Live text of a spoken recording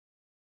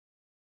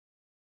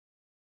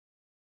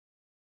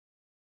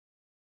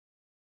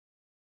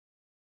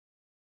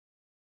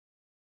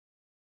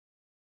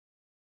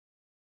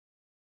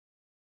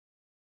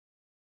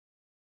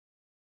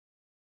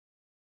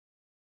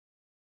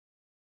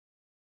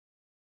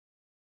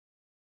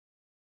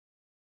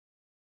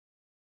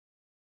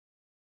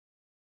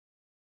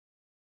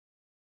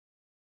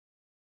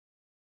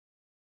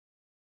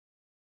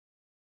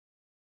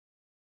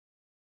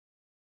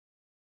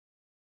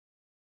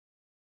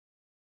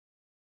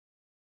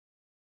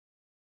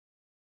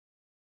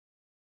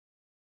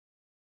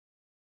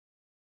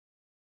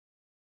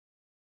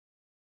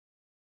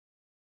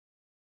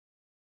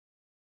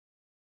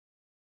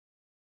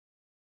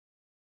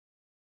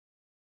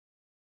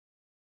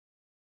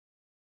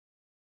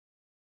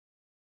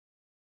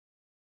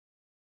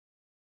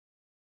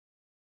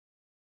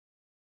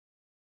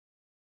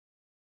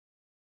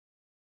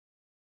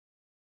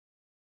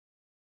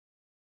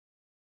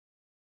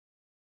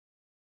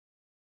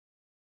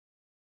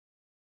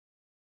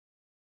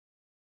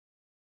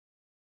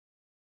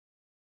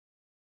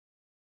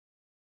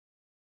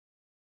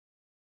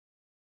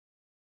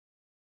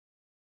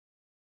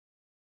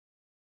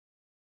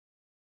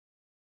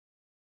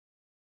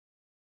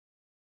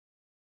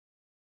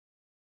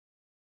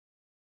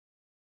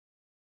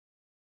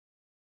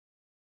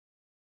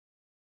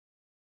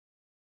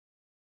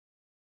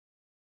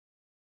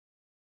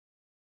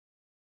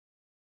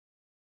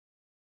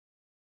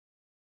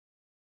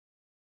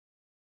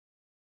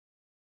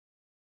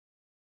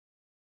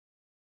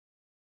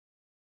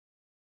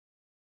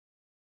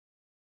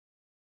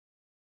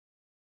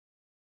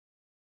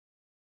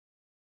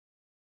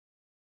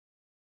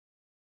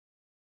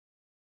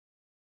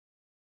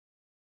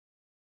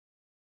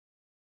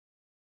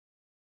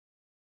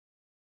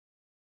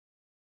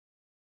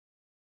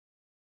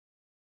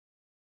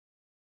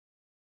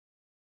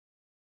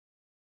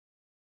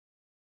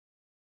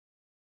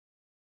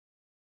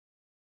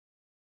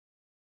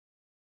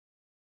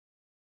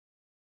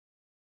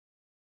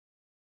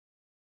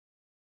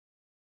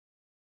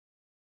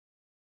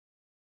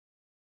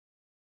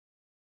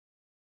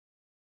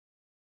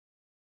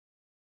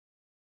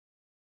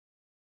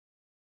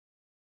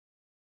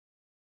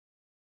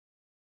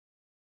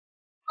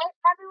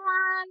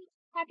everyone.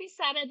 Happy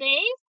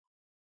Saturday.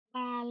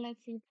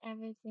 Let's see if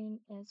everything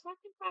is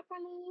working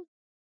properly.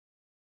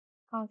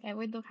 Okay,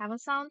 we do have a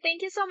sound.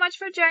 Thank you so much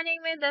for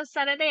joining me this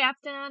Saturday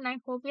afternoon. I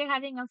hope you're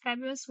having a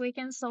fabulous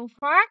weekend so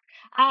far.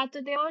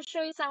 Today I'll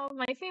show you some of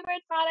my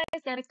favorite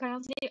products that are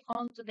currently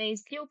on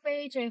today's deal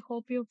page. I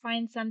hope you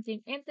find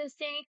something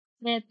interesting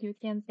that you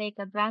can take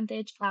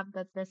advantage of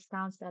the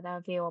discounts that are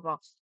available.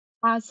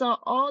 So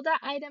all the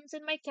items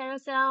in my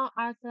carousel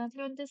are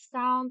currently on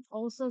discount.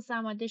 Also,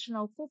 some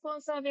additional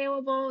coupons are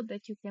available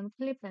that you can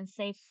clip and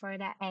save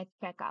further at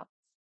checkout.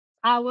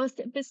 I will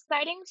be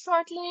starting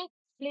shortly.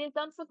 Please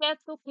don't forget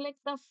to click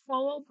the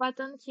follow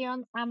button here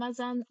on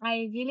Amazon.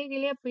 I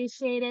really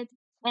appreciate it.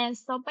 And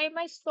stop by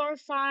my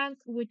storefront,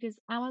 which is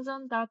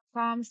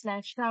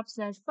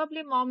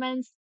amazon.com/shop/bubbly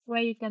moments,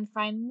 where you can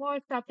find more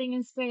shopping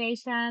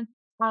inspiration.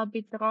 I'll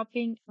be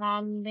dropping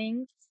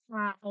links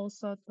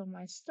also to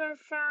my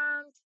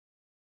storefront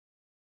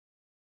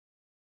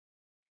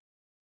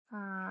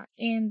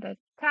in the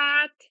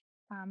chat.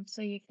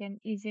 So you can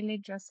easily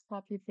just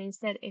copy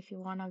paste it if you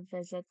want to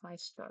visit my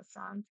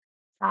storefront.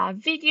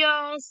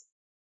 Videos,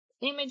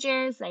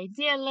 images,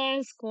 idea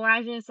lists,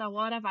 collages, a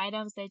lot of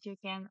items that you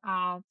can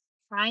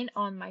find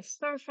on my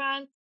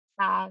storefront.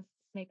 Uh,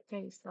 Make sure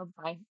you stop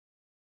by.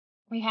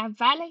 We have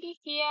Valerie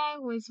here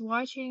who is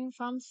watching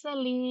from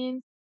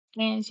Celine,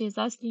 and she's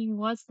asking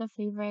what's the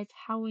favorite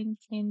Halloween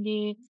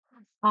candy.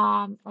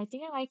 I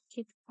think I like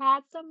Kit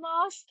Kat the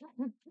most.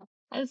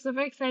 I'm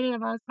super excited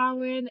about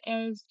Halloween.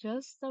 It's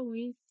just a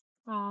week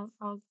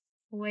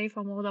away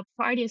from all the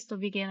parties to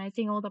begin. I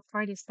think all the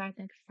parties start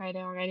next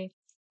Friday already.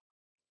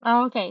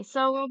 Okay,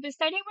 so we'll be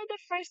starting with the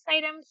first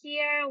item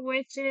here,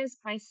 which is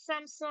by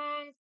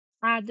Samsung.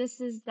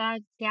 This is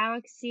the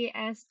Galaxy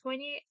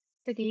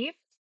S23.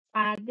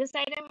 This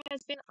item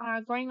has been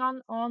going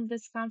on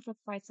discount for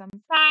quite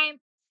some time.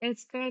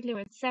 It's currently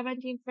with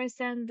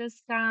 17%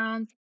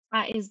 discount.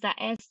 Is the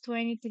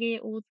S23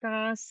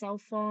 Ultra cell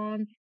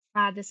phone.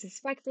 This is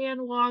factory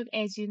unlocked.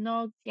 As you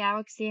know,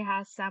 Galaxy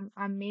has some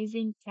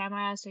amazing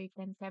cameras, so you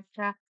can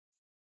capture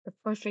the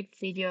perfect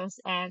videos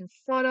and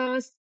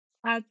photos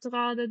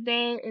throughout the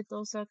day. It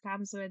also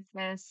comes with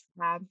this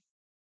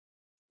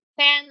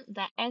pen,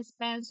 the S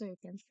Pen, so you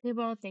can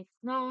scribble, take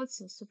notes.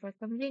 So super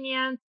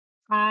convenient.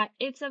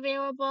 It's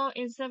available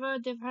in several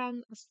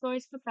different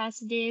storage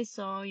capacities,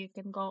 so you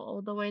can go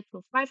all the way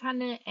to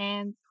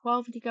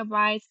 512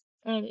 gigabytes,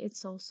 and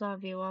it's also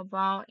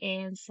available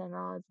in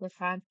several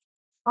different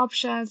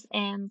options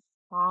and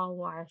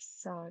powers.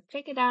 So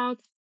check it out.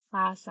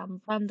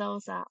 Some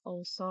bundles are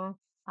also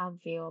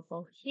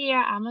available here.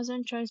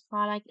 Amazon Choice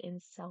product in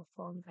cell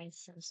phone by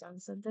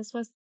Samsung. So this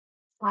was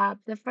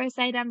the first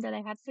item that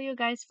I had for you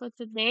guys for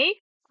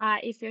today.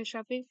 If you're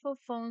shopping for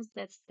phones,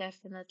 that's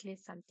definitely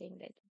something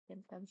that you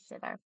can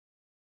consider.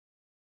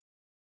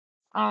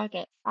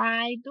 Okay,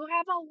 I do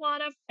have a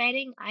lot of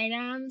bedding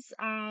items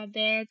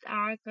that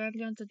are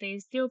currently on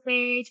today's deal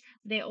page.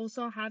 They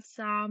also have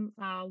some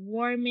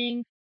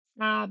warming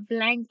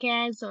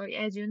blankets, or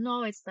as you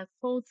know, it's the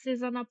cold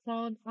season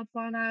upon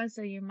us,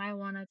 so you might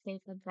want to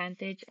take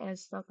advantage and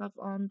stock up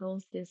on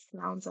those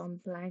discounts on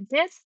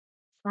blankets.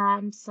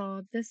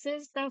 So this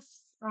is the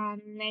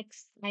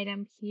next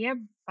item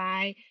here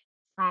by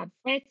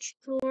Bed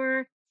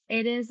Tour.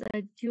 It is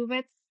a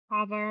duvet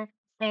cover,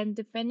 and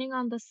depending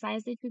on the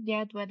size that you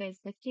get, whether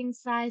it's the king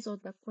size or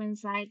the queen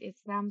size, it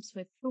comes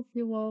with two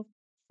pillow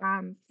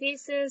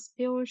cases,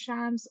 pillow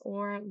shams,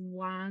 or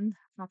one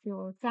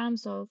pillow sham.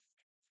 So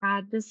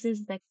this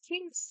is the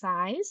king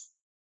size.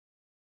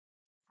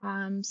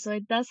 So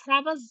it does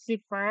have a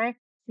zipper.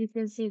 You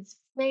can see it's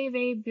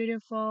very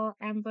beautiful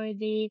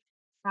embroidery.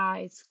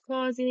 It's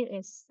cozy,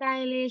 it's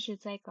stylish.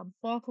 It's like a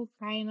boho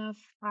kind of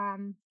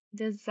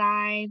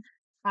design.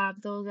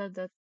 Those are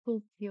the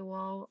two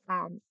pillow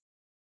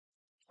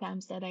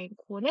stamps that I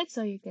included,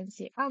 so you can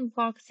see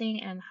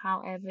unboxing and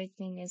how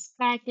everything is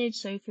packaged.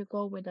 So if you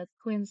go with a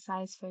twin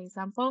size, for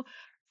example,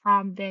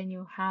 then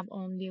you have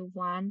only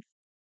one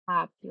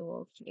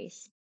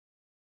pillowcase.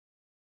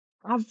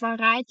 A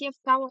variety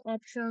of color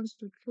options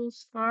to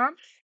choose from.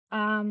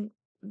 Um,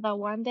 the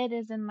one that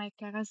is in my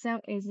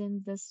carousel is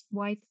in this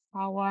white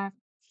color.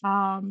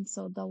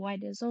 So the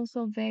white is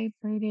also very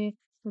pretty.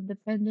 So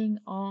depending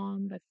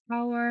on the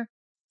colors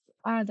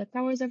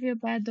of your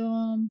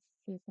bedroom,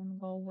 you can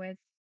go with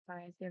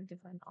variety of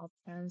different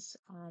options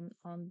on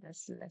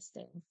this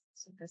listing.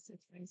 So this is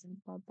for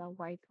example the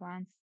white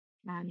one,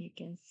 and you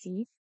can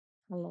see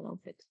a little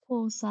bit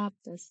close up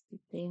the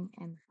stitching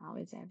and how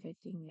is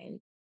everything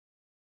made.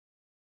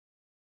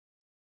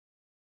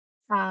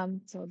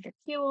 So the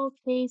fuel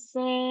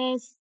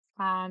cases,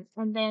 and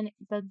then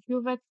the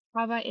duvet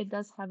cover, it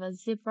does have a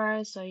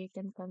zipper, so you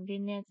can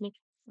conveniently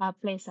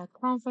place a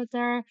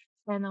comforter,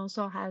 and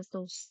also has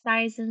those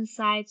ties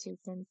inside, so you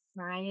can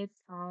try it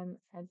on,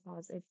 and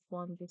thus it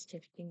won't be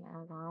shifting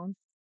around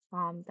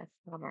the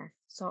cover.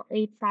 So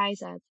 8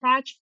 ties are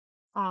attached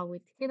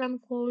with hidden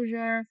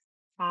closure.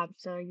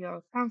 So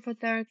your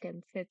comforter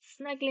can fit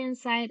snugly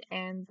inside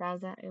and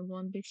it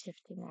won't be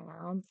shifting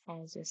around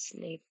as you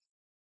sleep.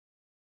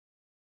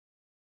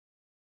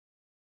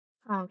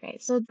 Okay,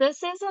 so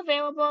this is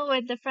available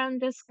with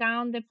different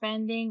discount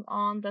depending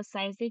on the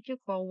size that you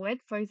go with.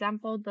 For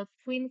example, the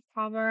twin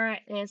cover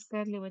is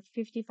currently with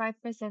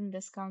 55%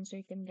 discount, so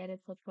you can get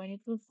it for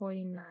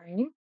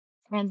 22.49.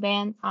 And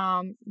then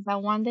the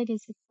one that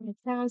is in the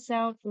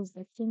carousel is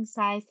the king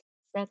size.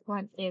 That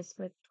one is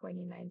with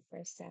 29%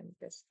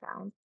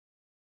 discount.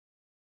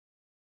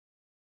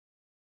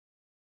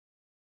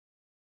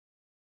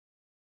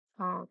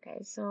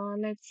 Okay, so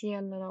let's see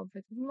a little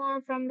bit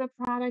more from the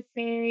product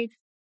page.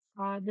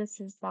 This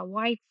is the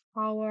white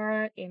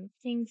power in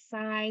king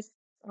size.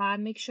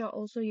 Make sure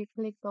also you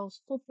click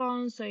those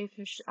coupons. So if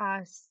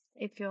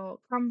if you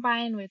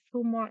combine with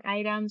two more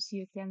items,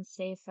 you can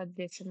save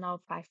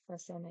additional 5%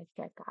 at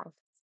checkout.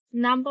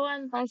 Number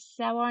one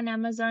bestseller on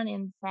Amazon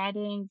in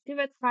bedding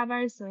pivot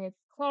covers with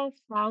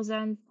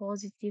 12,000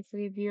 positive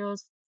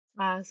reviews.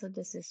 So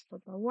this is for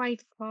the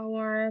white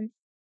power.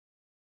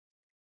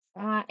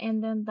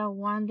 And then the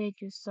one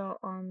that you saw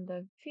on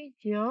the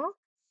video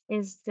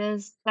is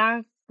this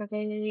dark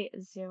gray 08.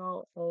 If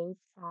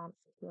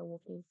you're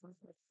looking for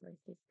the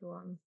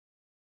 22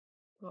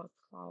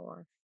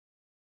 color.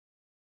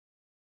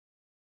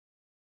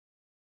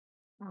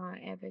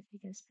 Everything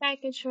is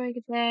packaged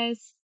like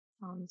this.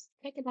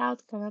 Check it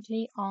out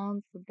currently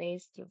on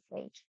today's deal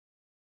page.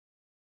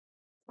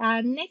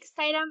 Next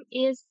item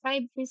is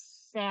by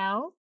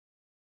Bissell.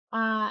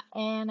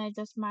 And I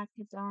just marked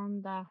it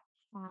on the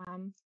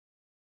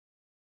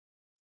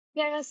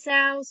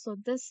carousel. So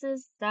this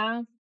is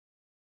the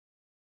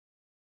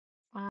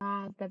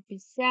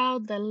Bissell,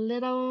 the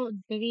little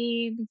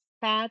green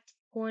pet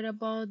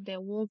portable, the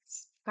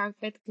Wolf's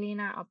carpet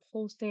cleaner,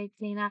 upholstery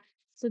cleaner.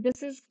 So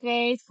this is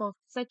great for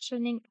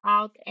sectioning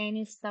out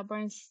any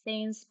stubborn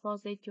stains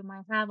spots that you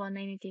might have on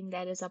anything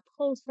that is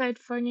upholstered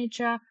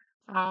furniture,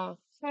 car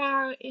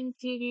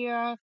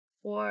interior,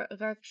 or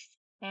rugs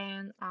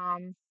and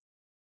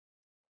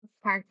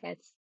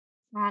carpets.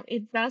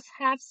 It does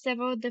have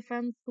several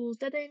different tools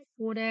that are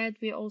included.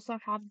 We also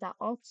have the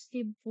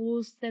Oxy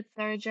Boost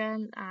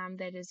detergent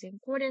that is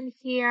included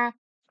here.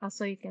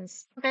 So you can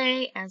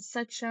spray and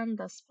suction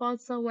the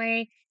spots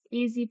away.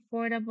 Easy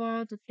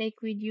portable to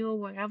take with you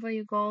wherever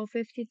you go.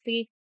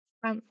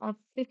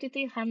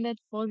 5,300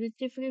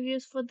 positive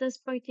reviews for this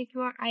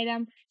particular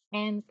item,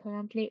 and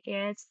currently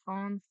it's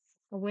on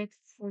with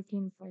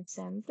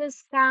 14%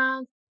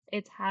 discount.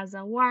 It has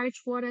a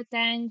large water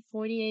tank,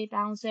 48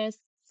 ounces,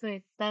 so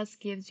it does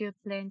gives you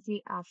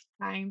plenty of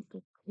time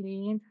to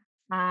clean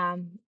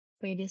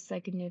pretty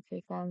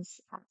significant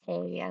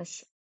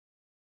areas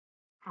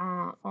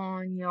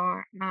on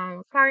your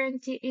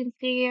current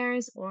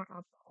interiors or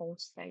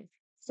upholstery.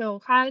 So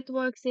how it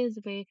works is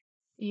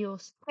you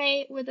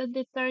spray with the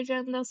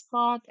detergent the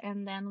spot,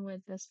 and then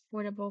with this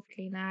portable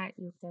cleaner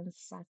you can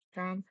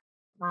suction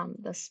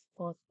the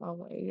spot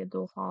away. You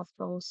do have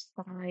those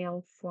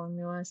style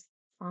formulas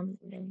and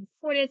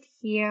put it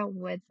here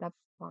with the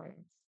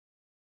product.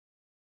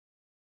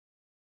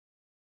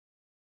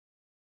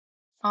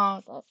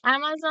 The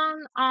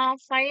Amazon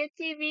Fire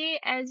TV,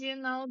 as you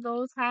know,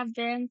 those have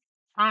been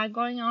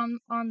going on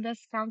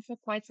discount for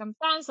quite some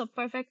time, so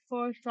perfect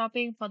for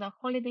shopping for the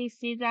holiday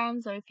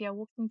seasons or if you're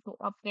looking to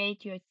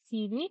upgrade your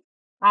TV.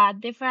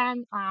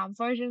 Different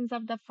versions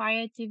of the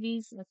Fire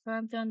TVs are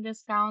currently on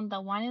discount.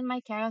 The one in my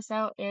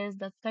carousel is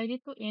the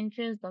 32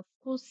 inches, the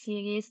 2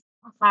 series.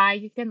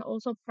 You can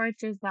also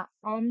purchase the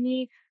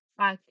Omni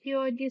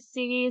QOD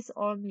series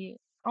or the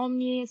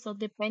Omni. So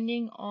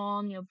depending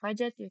on your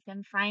budget, you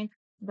can find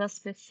the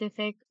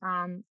specific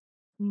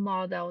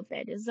model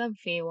that is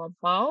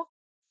available.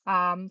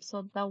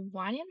 So the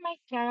one in my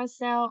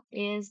carousel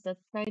is the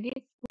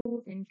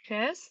 32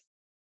 inches.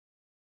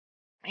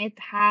 It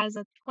has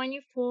a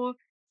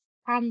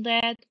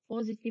 2,400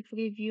 positive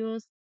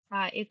reviews.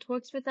 It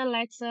works with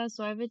Alexa,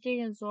 so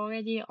everything is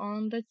already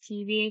on the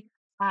TV.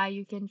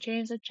 You can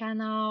change the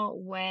channel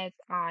with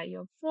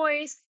your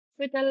voice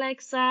with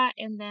Alexa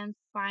and then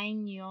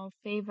find your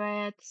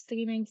favorite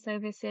streaming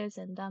services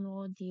and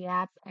download the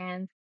app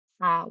and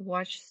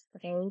watch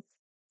straight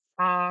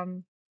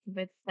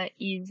with the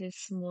easy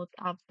smooth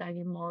of the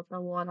remote. A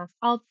lot of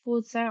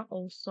outputs are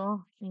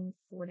also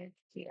included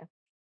here.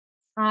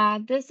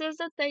 This is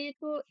a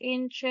 32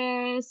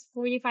 inches,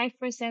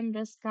 45%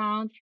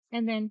 discount.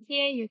 And then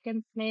here you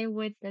can play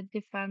with the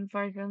different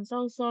versions.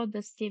 Also,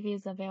 this TV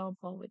is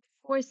available with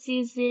 4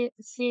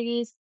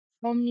 series,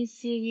 Omni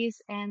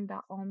series, and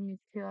the Omni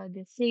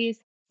QLED series,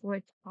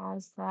 which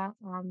has the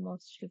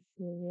most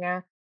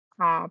superior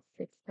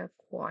picture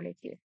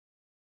quality.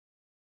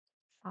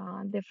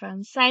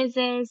 Different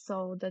sizes.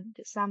 So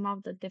some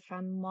of the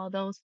different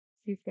models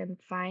you can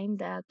find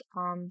that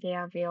they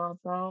are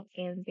available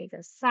in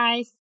bigger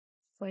size.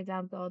 For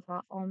example,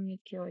 the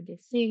OmniCure the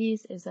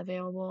series is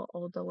available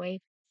all the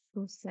way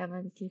to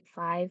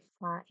 75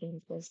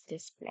 inches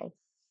display.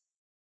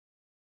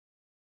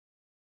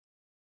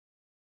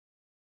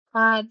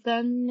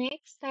 The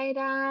next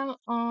item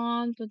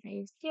on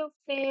today's deal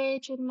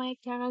page in my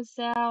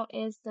carousel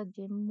is the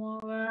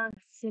Demora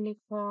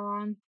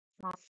silicone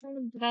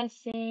food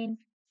dressing.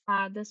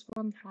 This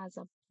one has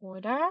a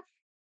border.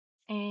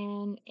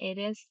 and it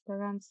is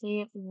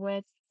currently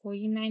with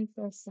 49%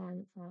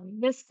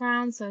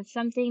 discount. So it's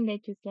something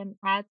that you can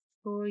add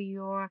to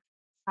your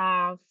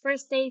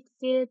first aid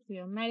kit,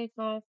 your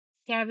medical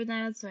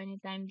cabinet. So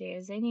anytime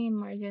there's any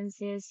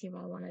emergencies, you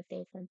might want to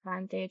take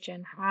advantage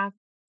and have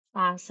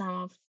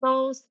some of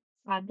those.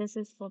 This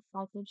is for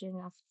packaging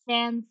of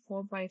 10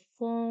 by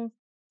 4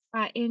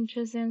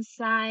 inches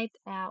inside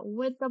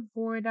with the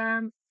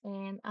border.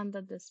 And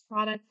under this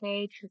product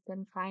page, you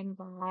can find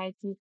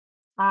variety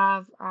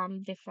of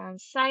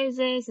different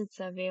sizes. It's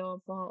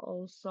available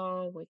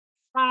also with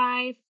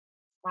 5,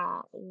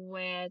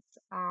 with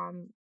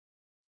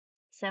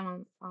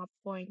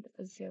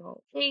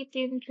 7.08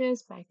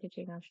 inches,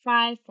 packaging of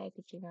 5,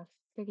 packaging of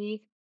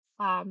 3.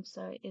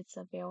 So it's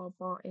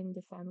available in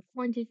different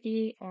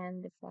quantity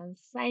and different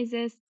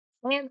sizes.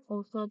 And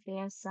also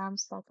there's some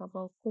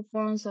stackable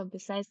coupons. So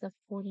besides the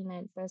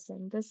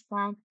 49%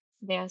 discount,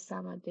 there are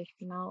some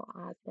additional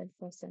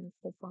 10%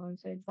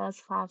 coupons. So it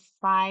does have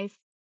 5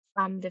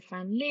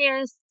 different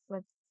layers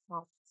with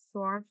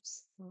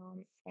sorts,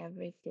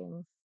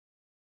 everything.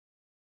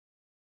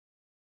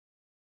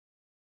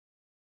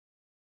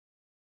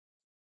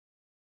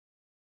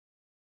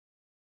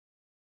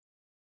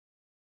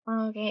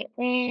 Okay,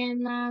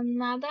 and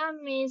another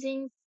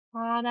amazing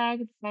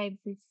product by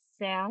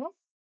Bissell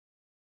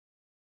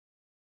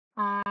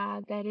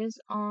that is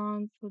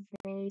on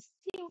today's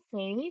team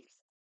page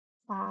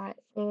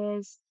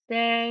is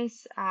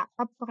this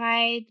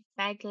upright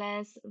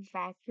bagless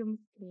vacuum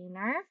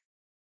cleaner.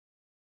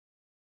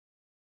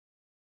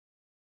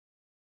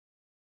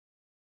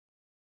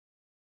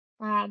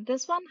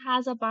 This one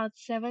has about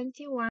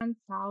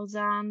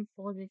 71,000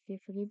 positive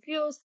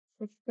reviews.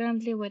 It's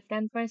currently with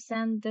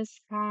 10%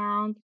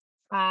 discount.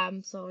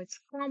 So it's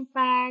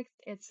compact.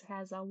 It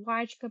has a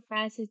large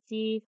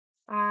capacity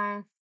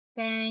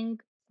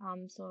tank.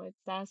 So it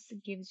does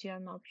gives you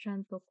an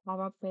option to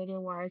cover pretty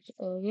large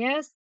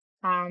areas.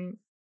 Um,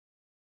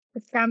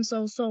 it comes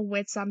also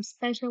with some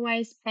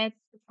specialized pet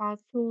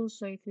tools.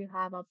 So if you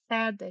have a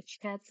pet that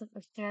sheds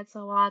a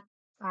lot,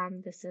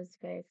 this is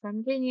very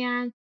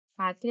convenient.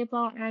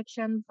 Triple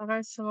action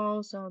brush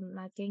roll, so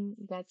nothing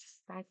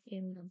gets stuck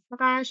in the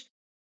brush.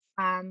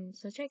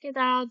 So check it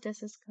out.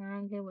 This is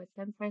currently with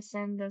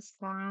 10%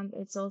 discount.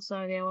 It's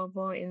also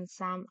available in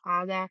some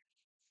other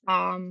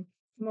um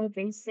more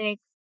basic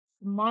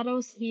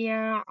models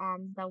here.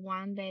 The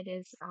one that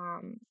is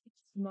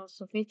more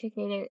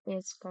sophisticated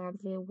is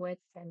currently with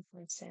 10%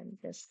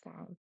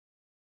 discount.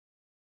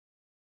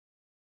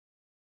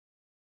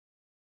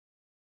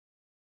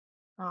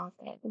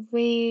 Okay,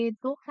 we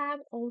do have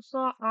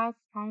also our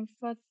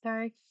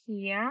comforter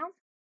here,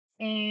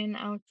 and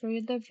I'll show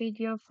you the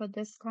video for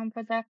this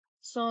comforter.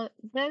 So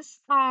this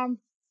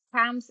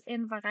comes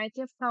in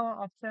variety of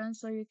color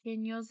options, so you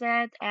can use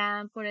it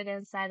and put it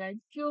inside a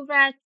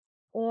duvet,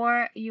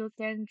 or you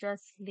can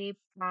just sleep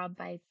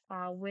by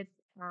with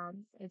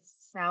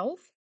itself.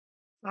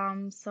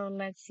 So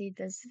let's see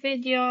this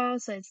video.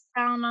 So it's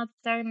down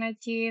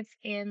alternative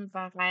in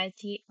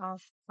variety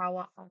of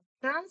color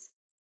options.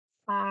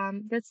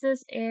 This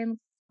is in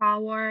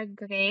power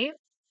gray.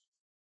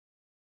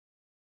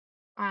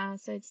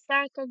 So it's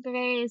darker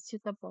gray, it's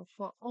suitable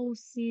for all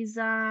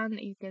season.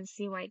 You can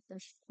see like the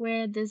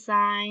square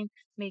design,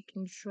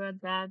 making sure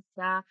that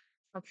the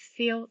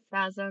feel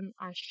doesn't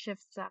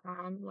shift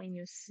around when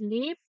you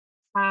sleep.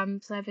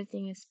 So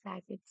everything is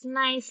packaged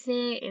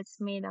nicely. It's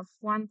made of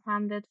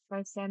 100%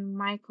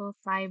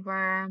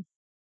 microfiber.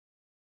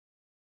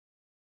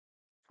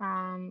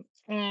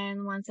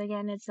 And once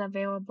again, it's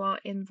available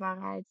in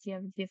variety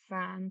of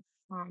different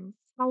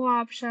color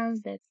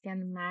options that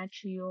can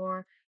match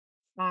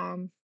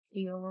um,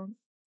 your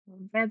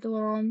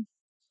bedroom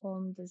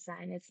home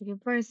design. It's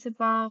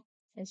reversible,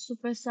 it's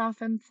super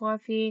soft and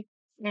fluffy,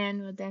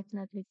 and will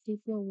definitely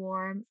keep you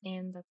warm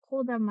in the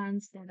colder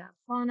months that are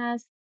upon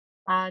us.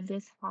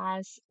 This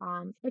has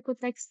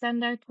Ecotech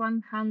Standard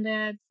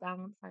 100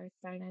 down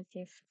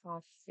alternative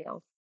of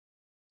field.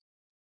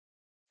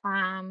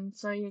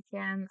 So you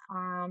can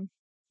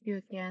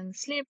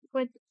sleep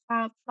with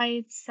by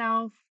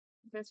itself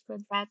just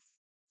with that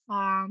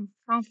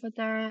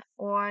comforter,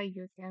 or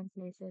you can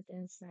place it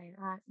inside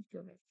a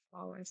duvet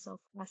flower. So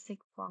classic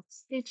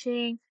box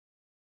stitching,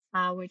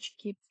 which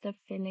keeps the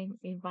filling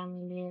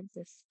evenly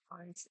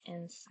dispersed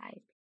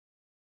inside.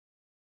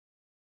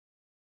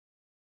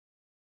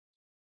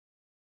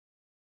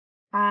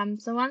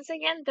 So once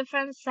again,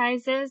 different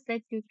sizes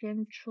that you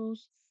can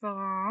choose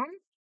from.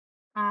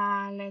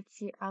 Let's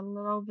see a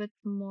little bit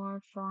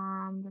more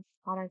from the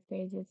product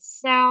page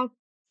itself.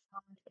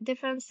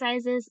 Different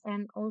sizes,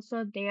 and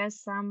also there are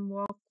some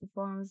more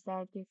coupons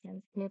that you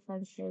can click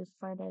and save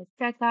for the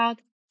checkout.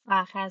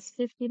 Has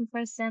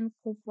 15%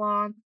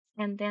 coupon,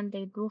 and then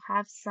they do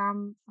have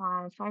some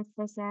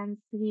 5%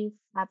 free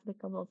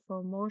applicable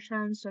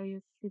promotion. So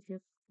you if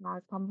you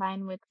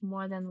combine with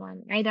more than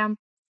one item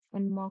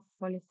and more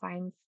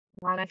qualifying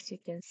products, you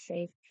can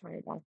save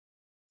further.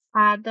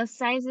 The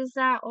sizes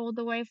are all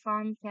the way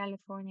from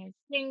California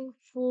King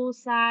full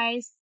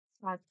size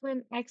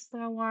twin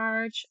extra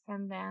large,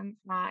 and then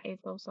it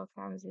also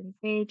comes in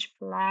beige,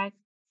 black,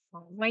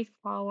 white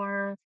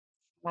color,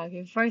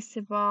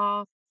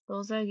 reversible.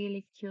 Those are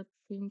really cute,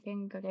 pink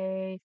and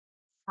gray,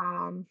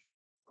 um,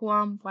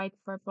 plum, white,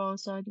 purple.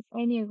 So in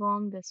any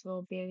room, this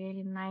will be a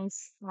really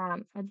nice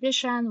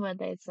addition,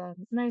 whether it's a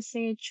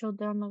nursery,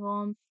 children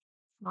room.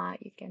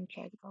 You can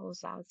check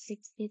those out.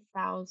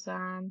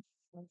 60,000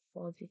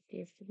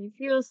 positive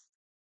reviews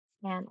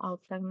and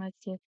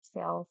alternative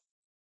sale.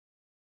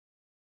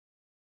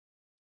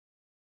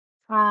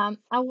 A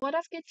lot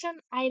of kitchen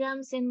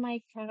items in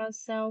my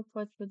carousel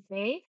for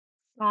today.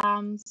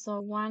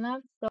 So one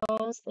of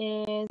those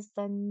is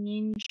the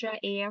Ninja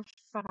Air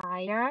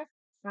Fryer.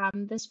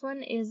 This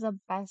one is a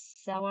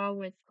bestseller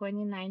with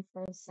 29%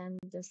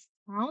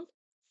 discount.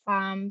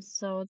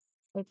 So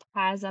it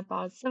has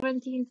about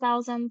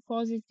 17,000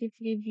 positive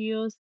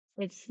reviews.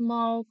 It's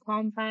small,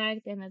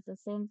 compact, and at the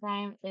same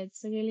time,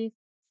 it's really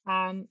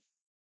um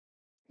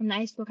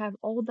nice to have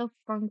all the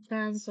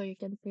functions so you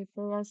can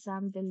prepare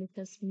some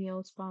delicious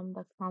meals from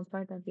the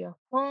comfort of your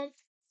home.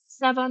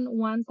 Seven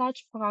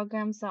one-touch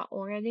programs are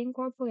already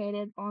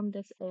incorporated on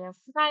this air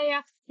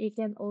fryer. You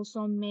can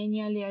also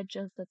manually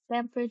adjust the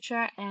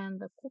temperature and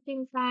the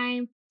cooking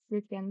time.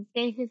 You can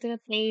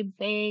dehydrate,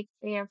 bake,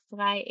 air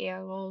fry,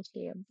 air roast,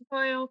 air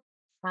broil,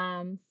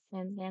 and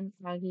then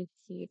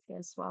reheat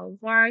as well.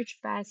 Large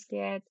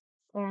basket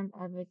and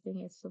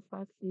everything is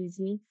super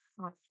easy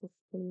to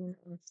clean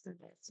after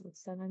that. So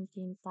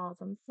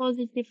 17,000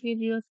 positive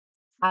reviews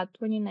at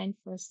 29%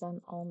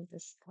 on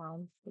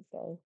discount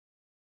today.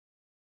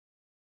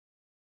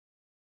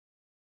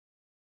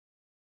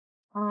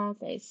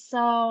 Okay,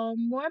 so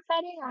more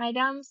bedding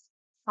items,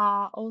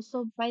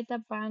 also by the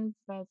brand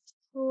Bed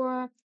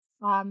Tour.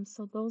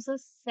 So those are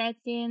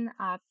satin,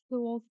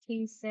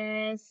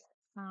 pillowcases.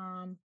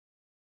 Um,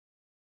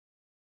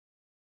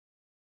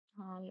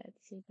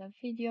 let's see the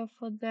video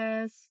for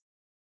this.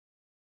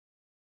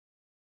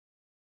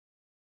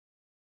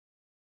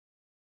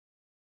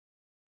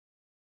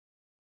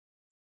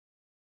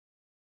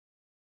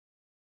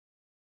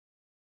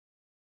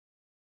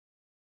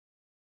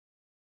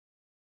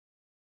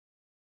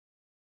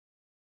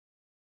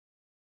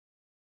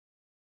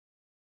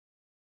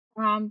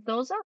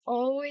 Those are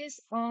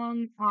always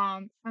on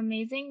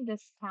amazing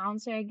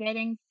discounts. You're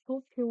getting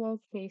two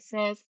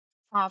pillowcases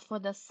for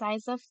the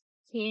size of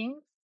king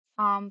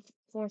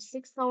for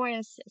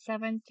 $6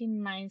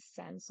 79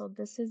 cents. So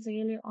this is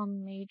really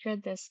on major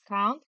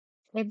discount.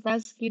 It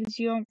does gives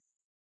you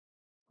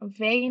a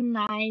very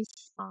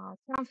nice,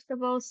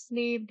 comfortable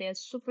sleep. They're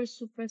super,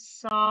 super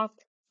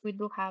soft. We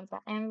do have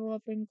the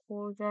envelope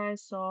enclosure,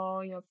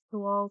 so your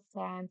pillow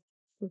can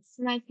be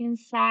snug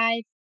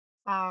inside.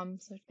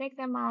 So check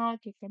them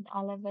out. You can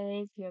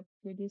elevate your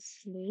beauty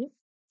sleep.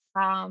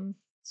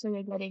 So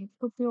you're getting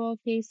two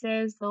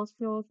pillowcases. Those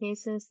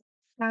pillowcases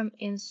come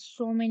in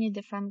so many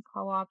different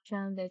color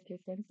options that you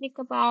can pick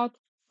about.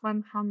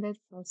 100%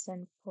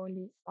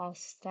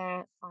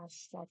 polyester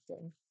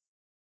satin.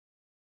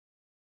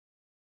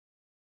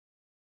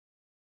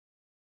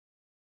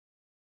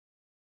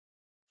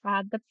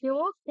 The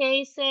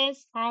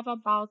pillowcases have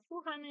about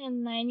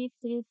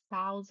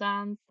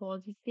 293,000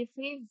 positive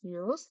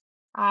reviews.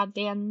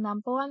 They are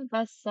number one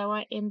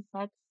bestseller in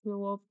pet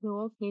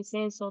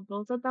pillowcases. So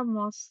those are the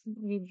most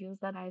reviews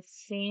that I've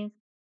seen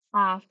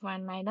for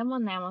an item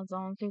on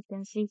Amazon. So you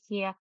can see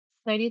here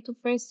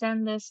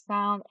 32%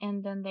 discount,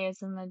 and then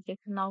there's an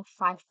additional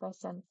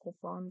 5%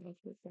 coupon that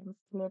you can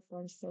flip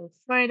and save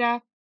further,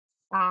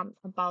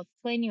 about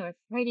 20 or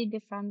 30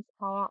 different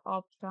color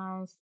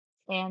options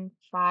and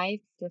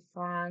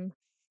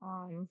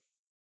um,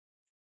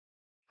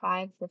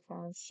 five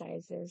different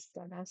sizes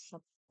that are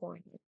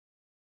supported.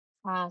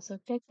 So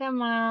check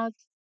them out.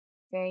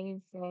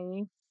 Very,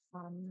 very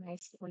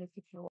nice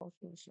quality fuel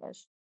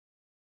cases.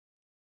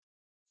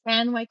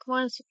 And like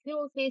once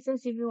fuel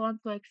cases, if you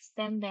want to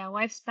extend their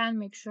lifespan,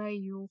 make sure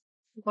you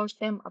wash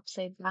them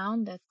upside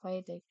down. That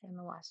way they can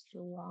last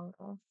you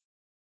longer.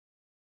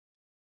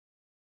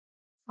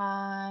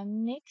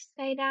 Next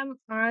item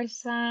are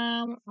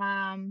some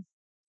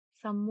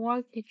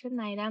more kitchen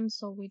items.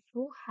 So we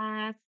do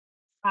have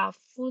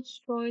food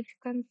storage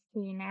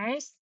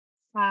containers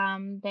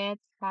that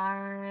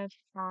have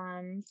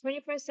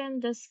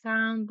 20%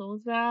 discount.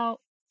 Those are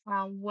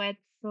wet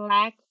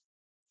black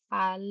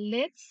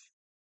lids.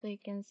 So you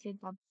can see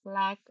the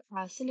black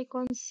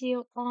silicone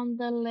seal on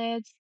the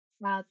lids.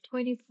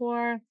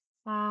 24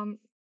 um,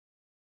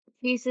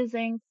 pieces are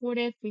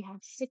included. We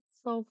have six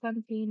full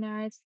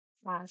containers,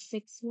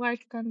 six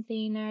large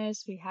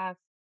containers. We have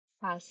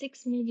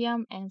six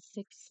medium and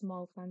six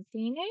small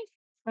containers.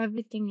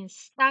 Everything is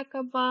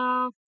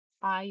stackable.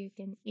 You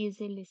can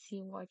easily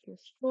see what you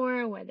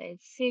store, whether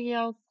it's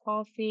cereal,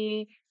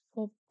 coffee,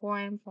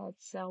 popcorn,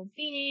 pretzel,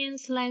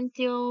 beans,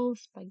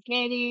 lentils,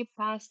 spaghetti,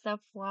 pasta,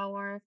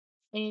 flour,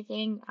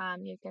 anything.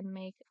 You can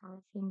make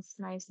things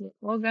nicely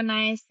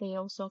organized. They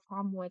also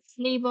come with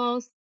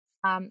labels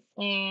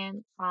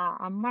and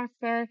a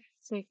marker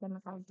so you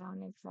can write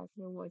down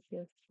exactly what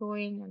you're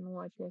storing and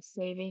what you're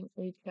saving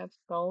each of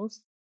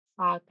those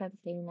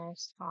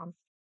containers from.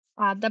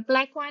 The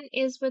black one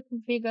is with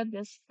bigger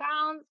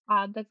discount.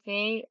 The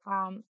gray,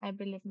 I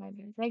believe might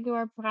be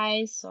regular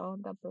price. So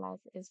the black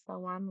is the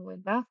one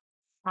with the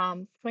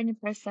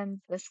 20%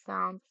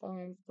 discount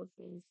and would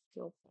be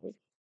still free.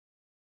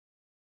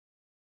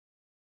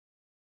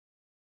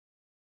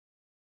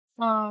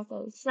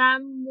 Okay,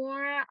 some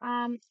more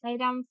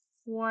items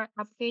for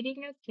updating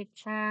your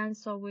kitchen.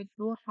 So we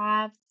do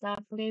have the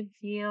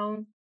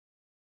review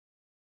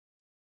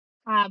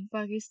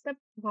Barista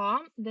Pro.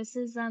 This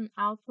is an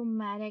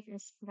automatic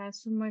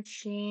espresso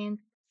machine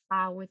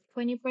with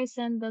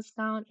 20%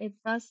 discount. It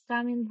does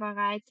come in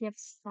variety of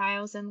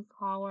styles and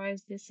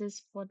colors. This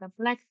is for the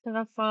black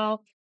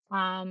truffle.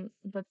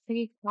 The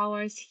three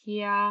colors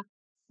here,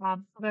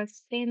 brushed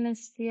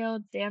stainless steel,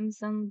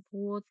 Damson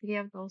blue. Three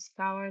of those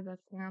colors are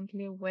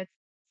currently with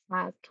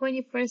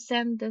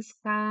 20%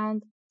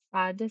 discount.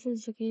 This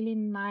is really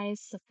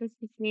nice,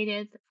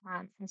 sophisticated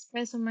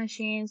espresso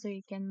machine, so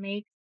you can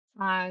make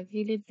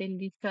really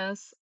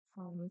delicious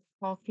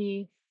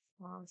coffee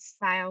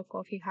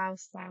coffee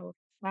house style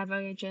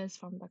beverages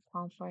from the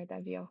comfort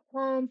of your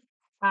home.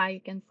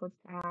 You can put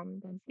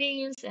the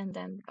beans and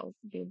then they'll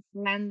be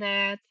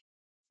blended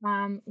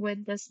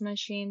with this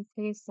machine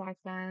 3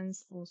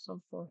 seconds. Also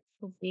for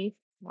to be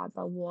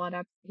the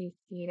water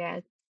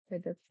preheated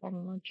with the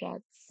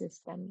thermojet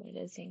system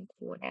that is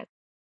included.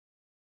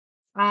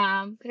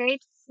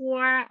 Great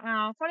for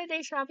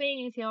holiday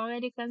shopping if you're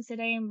already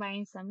considering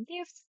buying some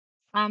gifts.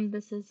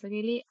 This is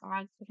really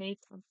a great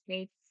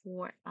upgrade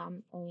for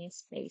any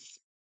space.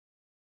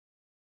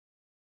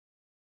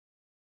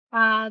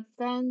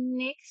 The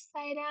next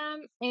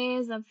item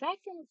is a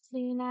vacuum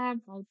cleaner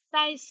by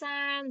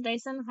Dyson.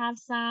 Dyson have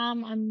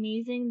some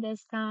amazing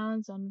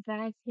discounts on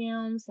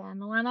vacuums,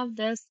 and one of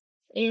this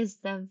is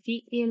the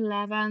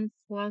V11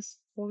 Plus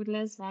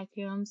cordless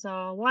vacuum. So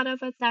a lot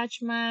of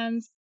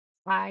attachments.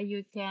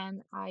 You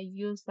can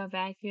use the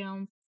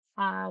vacuum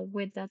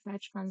with the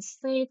attachment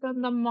straight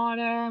on the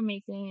motor,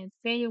 making it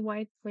very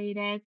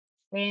weight-weighted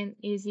and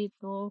easy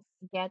to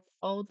get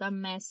all the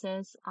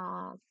messes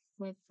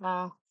with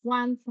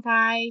one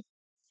try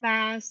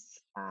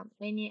fast.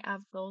 Any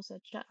of those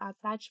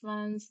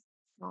attachments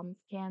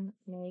can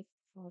make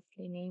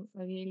cleaning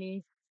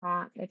really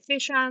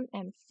efficient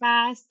and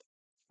fast.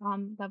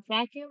 The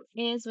vacuum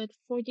is with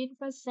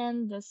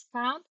 14%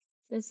 discount.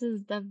 This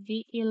is the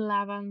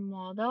V11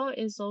 model.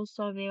 Is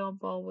also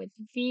available with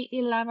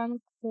V11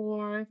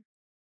 core.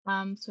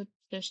 So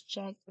just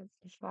check the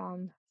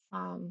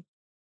um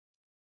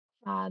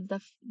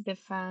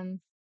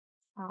different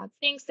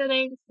things that are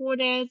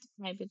included,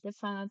 maybe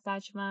different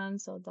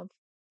attachments. So the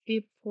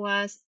B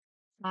Plus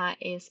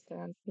is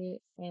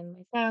currently in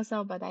my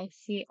carousel, but I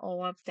see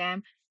all of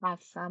them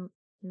have some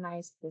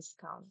nice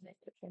discounts that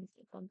you can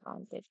take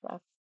advantage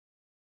of.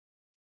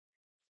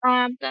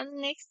 The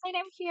next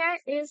item here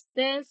is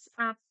this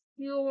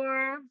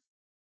pure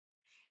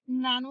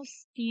nano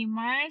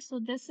steamer. So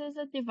this is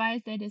a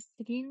device that is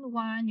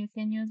 3-in-1. You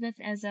can use it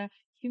as a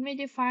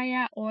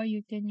humidifier or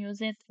you can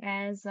use it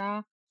as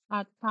a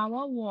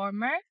towel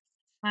warmer.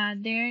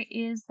 There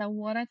is the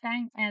water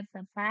tank at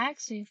the back,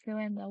 so you fill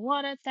in the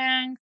water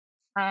tank,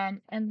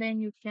 and then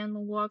you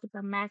can work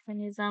the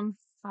mechanism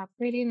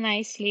pretty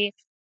nicely.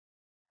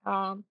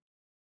 Um,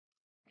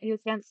 you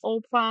can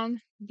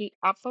open the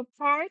upper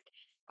part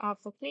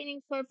for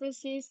cleaning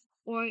purposes,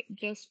 or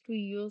just to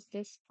use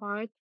this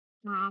part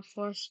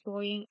for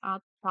storing a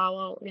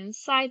towel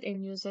inside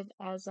and use it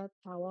as a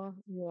towel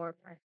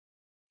warmer.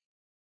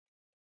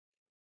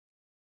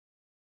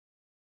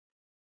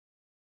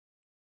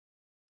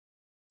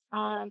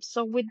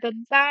 So with the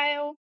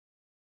dial,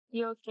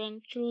 you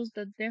can choose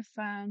the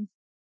different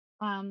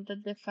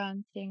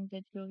thing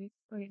that you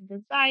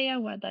desire,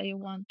 whether you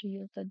want to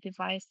use the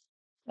device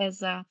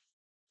as a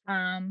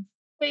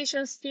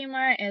facial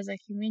steamer, as a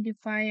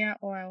humidifier,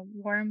 or a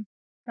warm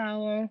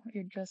towel.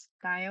 You just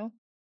dial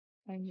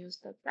and use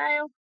the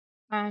dial.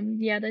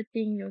 The other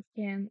thing you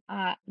can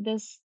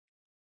this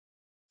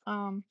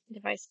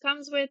device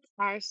comes with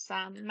are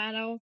some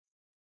metal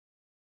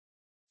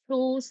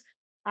tools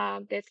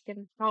that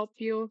can help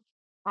you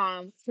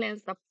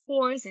cleanse the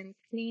pores and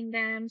clean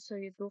them. So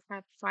you do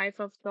have 5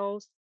 of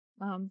those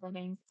that are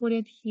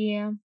included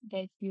here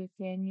that you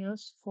can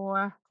use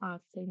for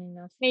cleaning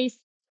your face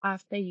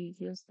after you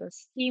use the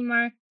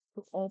steamer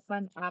to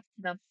open up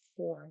the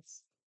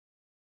pores.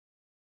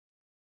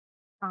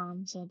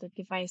 So the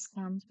device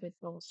comes with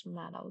those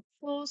metal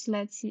tools.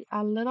 Let's see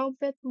a little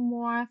bit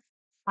more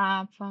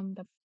from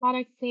the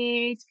product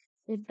page.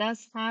 It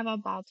does have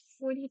about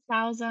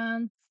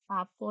 40,000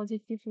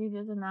 positive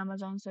reviews on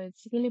Amazon, so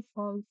it's really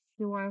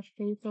pure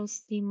facial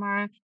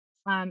steamer.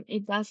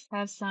 It does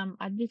have some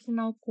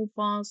additional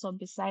coupons, so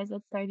besides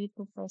the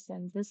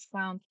 32%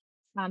 discount,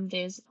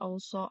 there's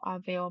also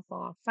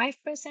available a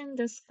 5%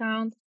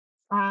 discount.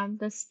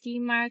 The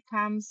steamer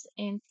comes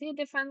in 3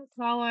 different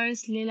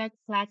colors, lilac,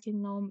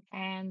 platinum,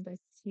 and the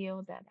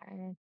teal that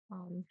I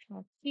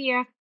up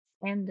here,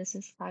 and this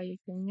is how you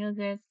can use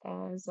it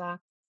as a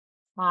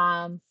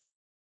um,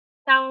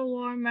 shower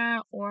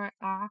warmer or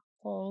a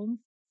home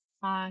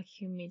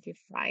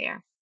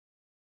humidifier.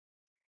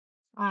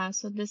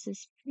 So this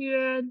is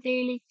pure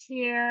daily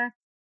care,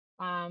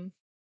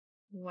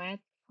 wet,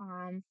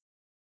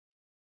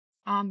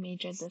 a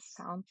major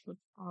discount with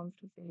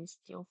today's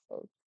deal.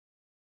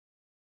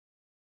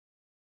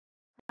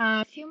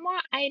 A few more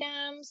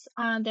items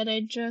that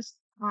I just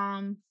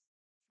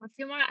a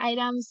few more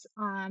items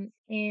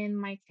in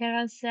my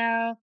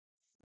carousel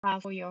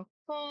for your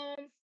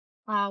home.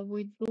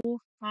 We do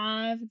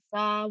have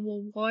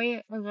the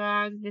Roy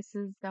rug. This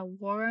is the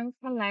Warren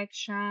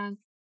collection.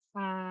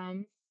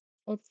 Um,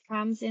 it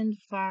comes in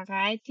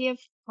variety of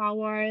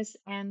colors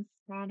and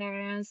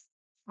patterns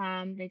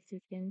that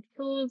you can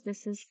choose.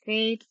 This is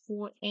great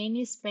for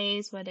any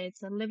space, whether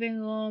it's a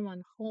living room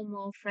and home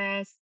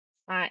office.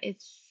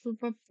 It's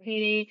super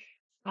pretty.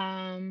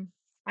 Um,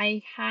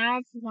 I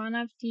have one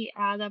of the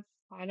other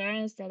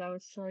patterns that I'll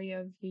show you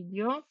a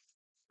video.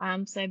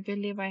 So I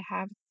believe I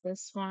have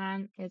this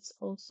one. It's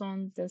also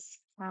on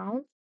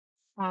discount.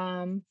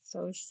 So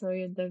I'll show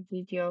you the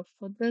video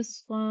for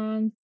this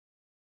one.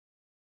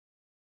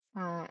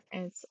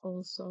 It's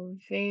also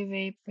very,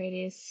 very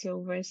pretty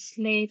silver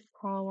slate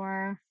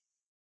color.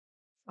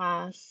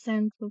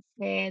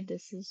 Centipede.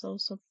 This is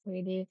also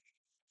pretty.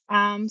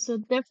 So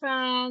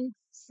different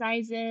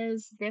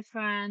sizes,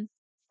 different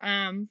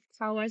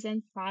colors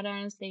and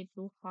patterns, they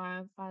do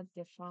have a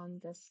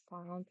different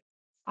discount.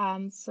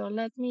 So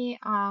let me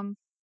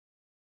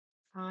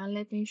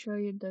show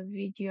you the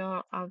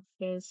video of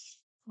this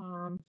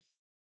artwork.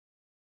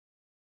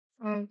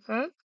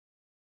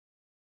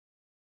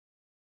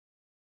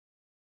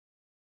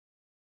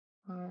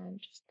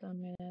 Just a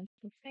minute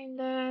to find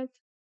that.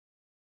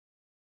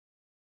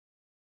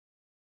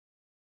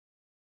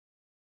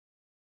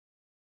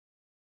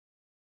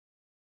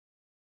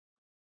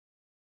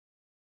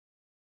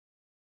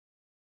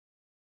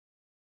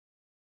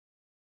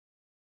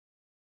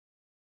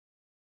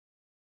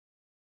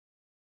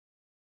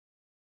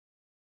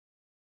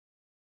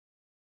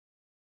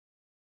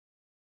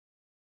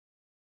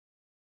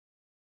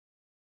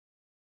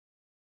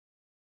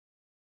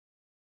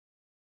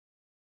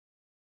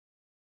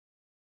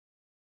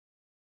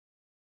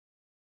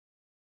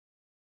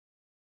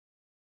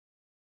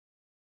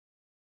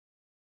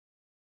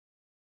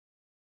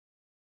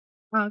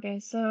 Okay,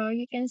 so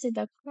you can see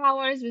the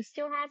colors. We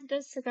still have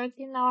this right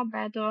in our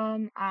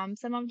bedroom.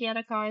 Some of the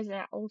other colors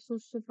are also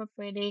super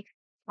pretty.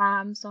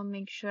 So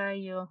make sure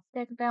you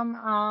check them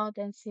out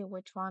and see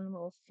which one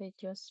will fit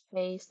your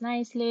space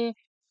nicely.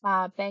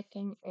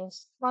 Backing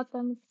is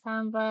cotton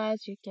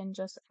canvas. You can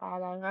just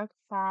add a rug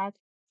pad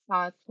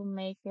to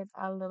make it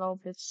a little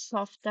bit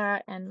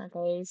softer and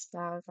raise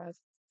the rug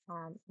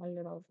a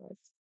little bit.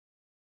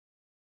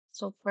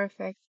 So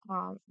perfect,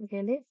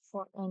 really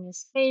for any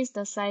space.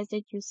 The size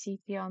that you see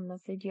here on the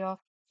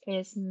video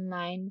is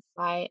 9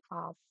 by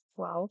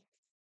 12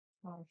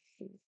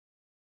 feet.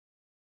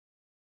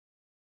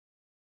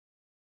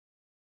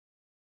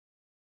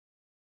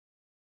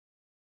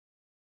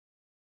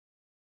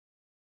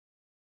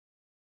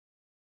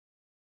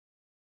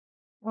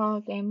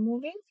 Okay,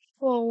 moving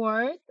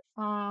forward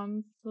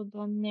to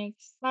the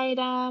next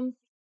item,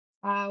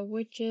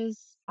 which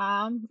is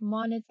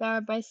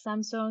monitor by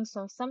Samsung.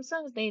 So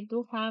Samsung, they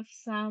do have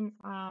some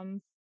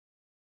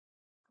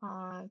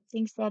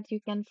things that you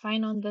can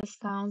find on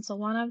discount. So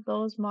one of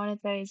those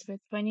monitors with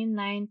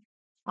 29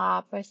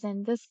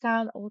 percent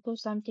discount. Also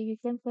something you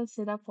can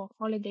consider for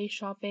holiday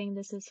shopping.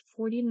 This is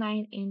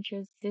 49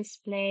 inches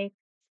display,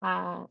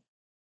 uh,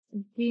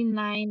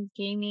 G9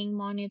 gaming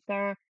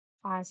monitor,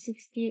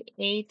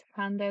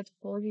 6,800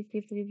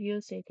 positive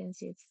reviews. So you can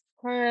see it's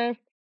curved.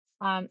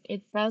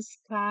 It does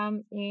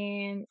come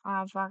in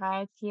a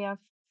variety of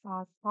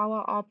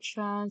power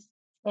options,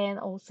 and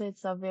also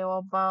it's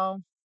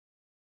available.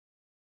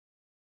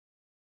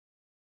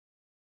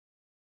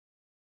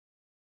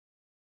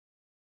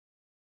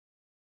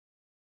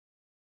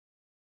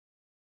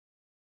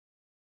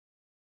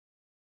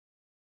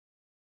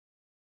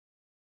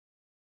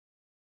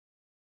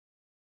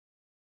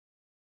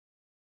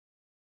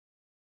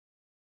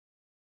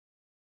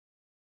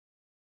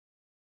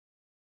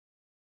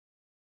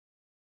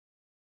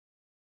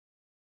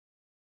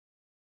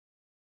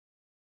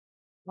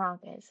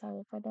 Okay,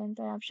 sorry for the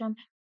interruption.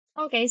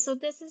 Okay, so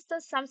this is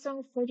the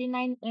Samsung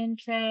 49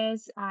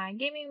 inches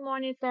gaming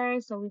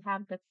monitor. So we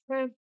have the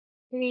curved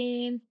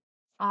screen,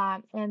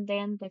 and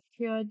then the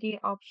QD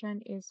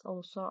option is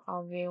also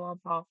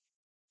available.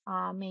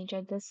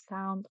 Major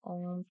discount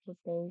on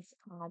today's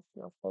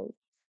deal page.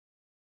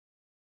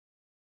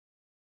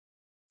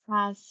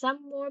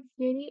 Some more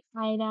beauty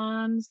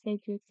items that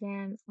you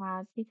can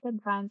take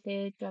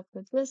advantage of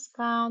the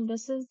discount.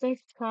 This is the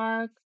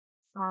Shark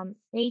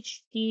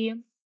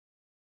HD.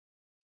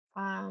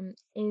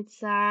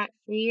 It's a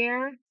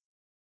air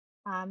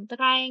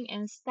drying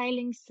and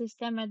styling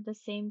system at the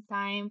same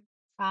time.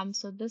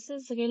 So this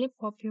is really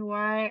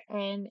popular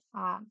and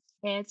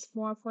it's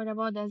more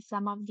affordable than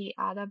some of the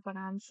other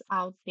brands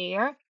out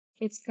there.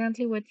 It's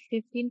currently with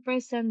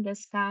 15%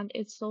 discount.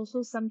 It's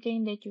also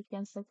something that you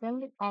can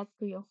certainly add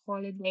to your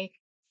holiday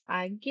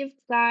gift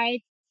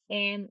guide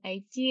and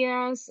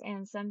ideas,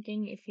 and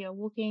something if you're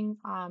looking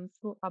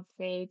to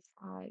upgrade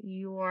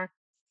your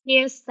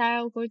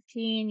hairstyle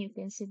routine. You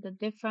can see the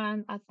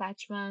different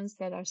attachments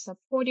that are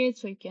supported,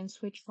 so you can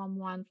switch from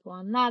one to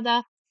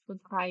another to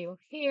dry your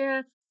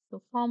hair,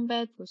 to comb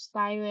it, to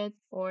style it,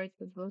 or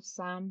to do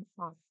some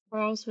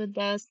curls with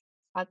this.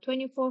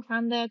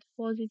 2,400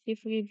 positive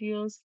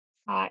reviews.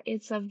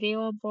 It's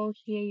available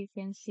here. You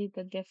can see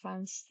the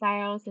different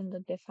styles and the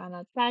different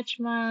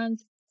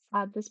attachments.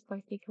 This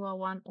particular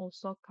one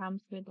also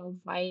comes with a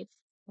white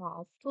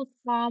tooth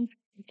comb.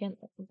 You can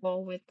go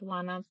with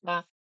one of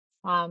the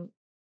um,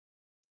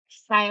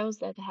 styles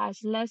that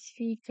has less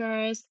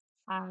features.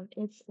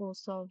 It's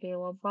also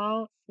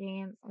available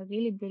in a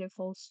really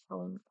beautiful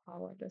stone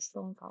color. The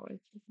stone color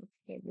is super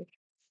pretty.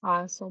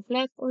 So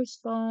black or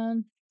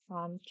stone,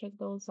 check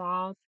those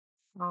out.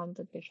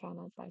 The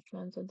different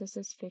attachments. So this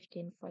is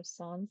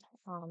 15%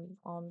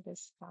 on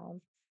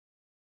discount.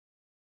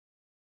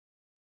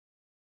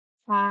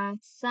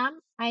 Some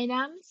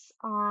items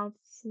are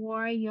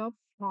for your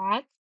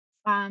pet.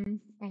 I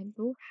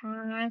do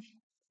have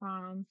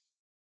um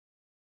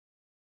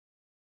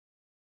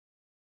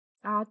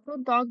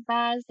two dog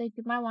bags that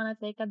you might want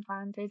to take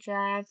advantage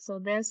of. So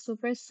they're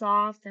super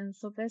soft and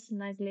super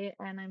snuggly,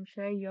 and I'm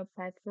sure your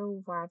pet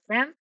will love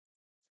them.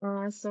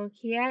 So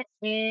here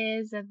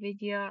is a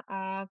video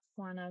of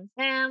one of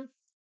them.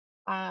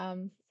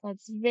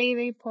 It's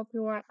very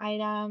popular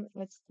item.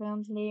 It's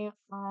currently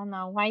on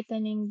a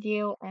whitening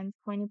deal, and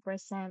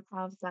 20%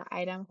 of the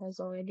item has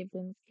already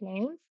been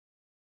claimed.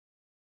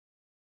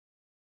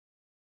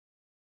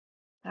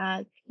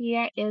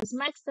 Here is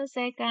Max the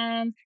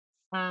second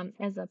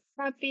as a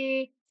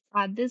puppy.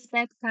 This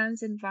bed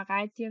comes in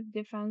variety of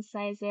different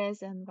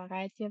sizes and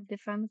variety of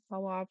different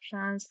color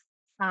options.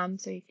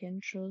 So you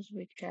can choose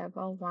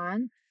whichever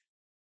one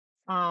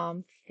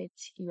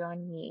fits your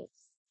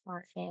needs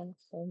and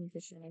home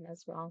design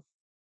as well.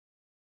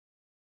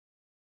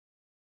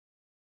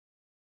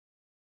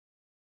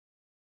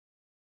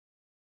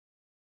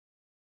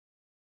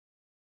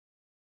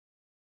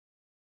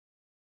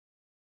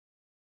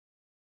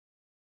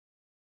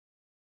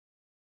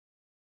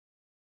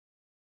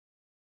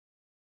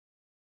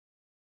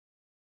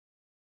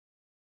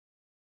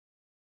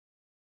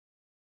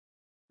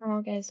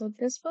 Okay, so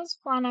this was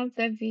one of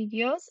the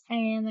videos,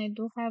 and I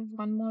do have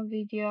one more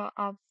video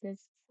of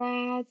this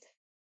bed.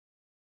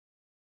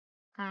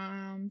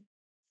 Um,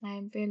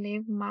 I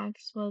believe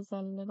Max was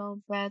a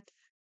little bit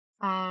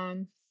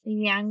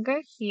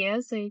younger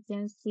here, so you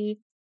can see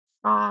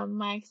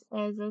Max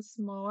is a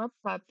smaller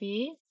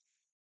puppy.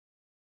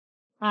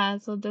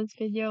 So this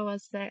video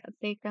was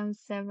taken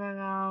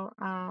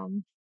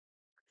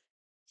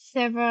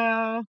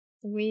several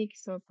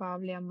weeks or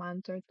probably a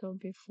month or two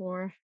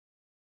before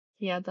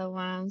the other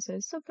one. So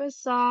it's super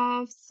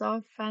soft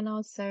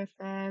final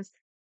surface,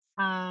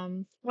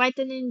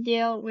 whitening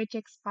gel which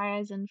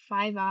expires in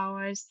 5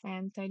 hours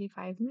and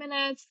 35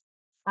 minutes.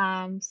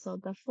 So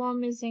the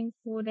foam is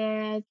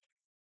included,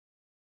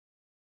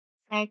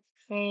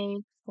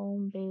 X-ray,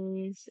 foam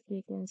base.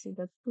 You can see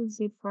the two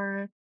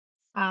zipper,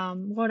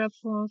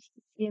 waterproof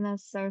inner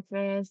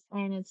surface,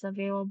 and it's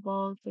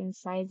available in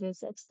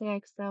sizes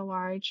extra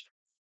large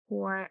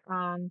for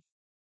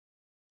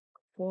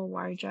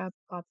larger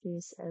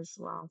puppies as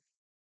well.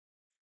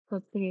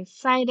 So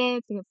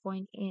three-sided,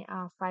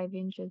 3.5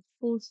 inches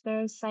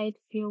booster side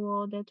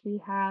pillow that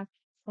we have,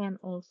 and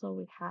also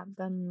we have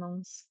the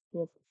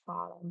non-skid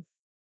bottom.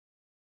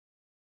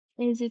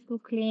 Easy to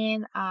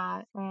clean,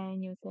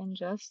 and you can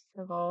just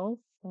throw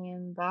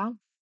in the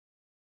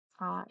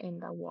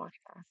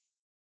washer.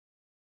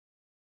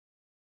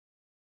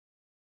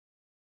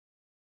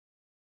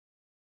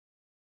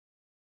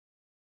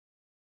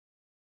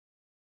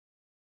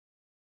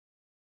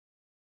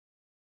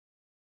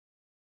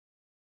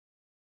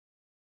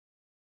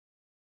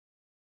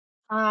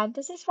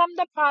 This is from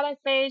the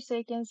product page, so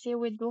you can see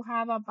we do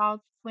have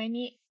about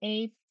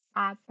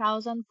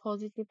 28,000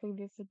 positive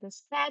reviews for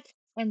this pet,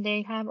 and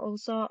they have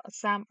also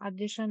some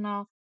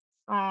additional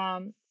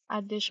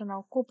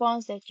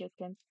coupons that you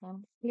can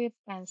clip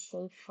and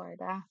save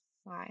further,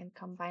 and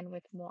combine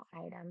with more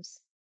items.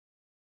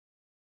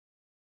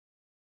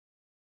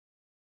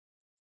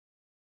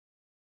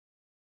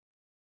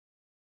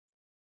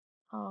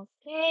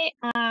 Okay,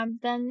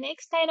 the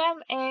next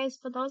item is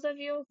for those of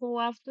you who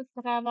have to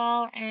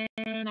travel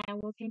and are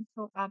looking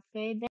to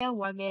upgrade their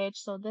luggage.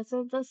 So this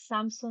is the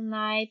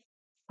Samsonite.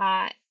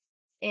 Uh,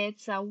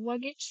 it's a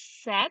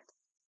luggage set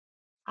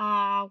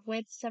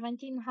with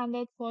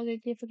 1,700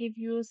 positive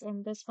reviews,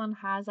 and this one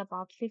has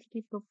about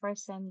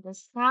 52%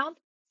 discount.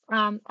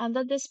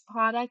 Under this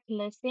product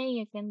listing,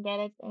 you can get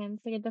it in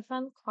three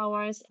different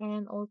colors,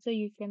 and also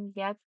you can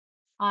get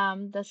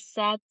the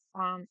set.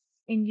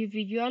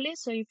 individually.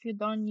 So if you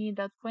don't need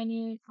the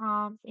 20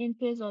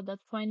 inches or the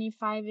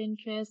 25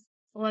 inches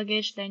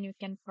luggage, then you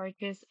can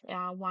purchase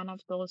one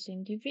of those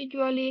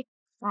individually.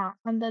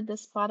 Under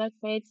this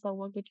product page, the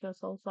luggage is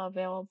also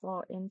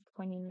available in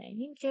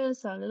 29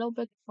 inches, so a little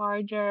bit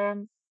larger,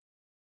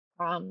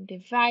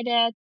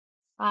 divided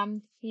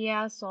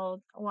here.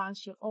 So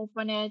once you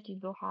open it, you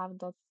do have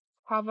the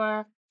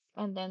cover,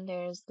 and then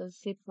there's the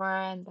zipper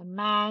and the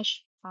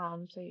mesh.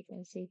 So you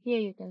can see here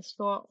you can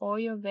store all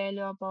your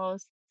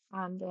valuables.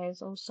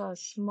 There's also a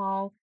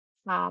small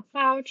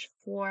pouch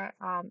for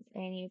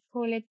any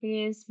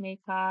toiletries,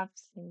 makeup,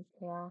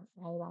 skincare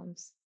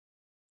items.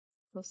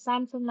 So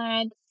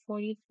Samsonite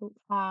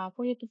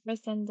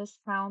 42%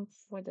 discount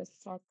for the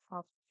set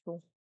of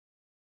two.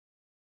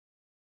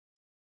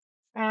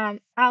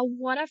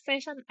 Water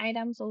fashion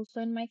items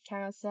also in my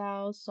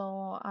carousel.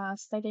 So,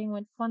 starting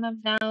with one of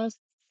those,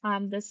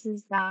 this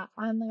is the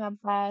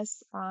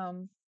Anrabas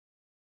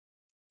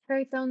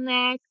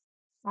turtleneck,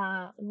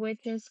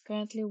 which is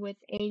currently with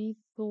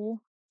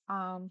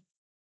um,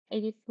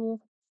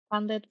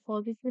 8200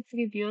 positive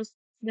reviews.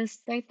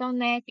 This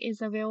turtleneck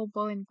is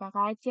available in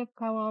variety of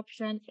color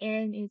option,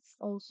 and it's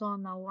also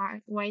on a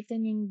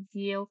whitening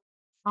deal,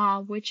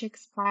 which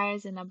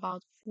expires in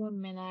about 4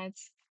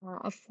 minutes,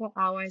 4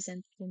 hours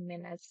and 2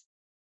 minutes.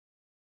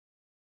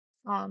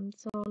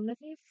 So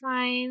let me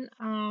find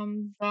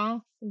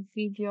the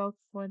video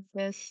for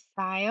this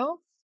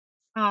style.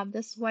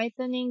 This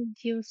whitening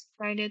dew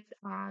started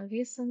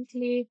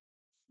recently.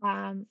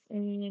 And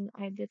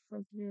I did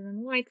put it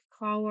in white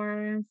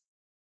color.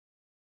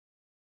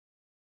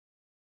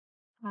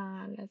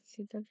 Let's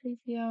see the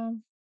video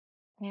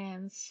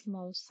and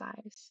small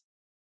size.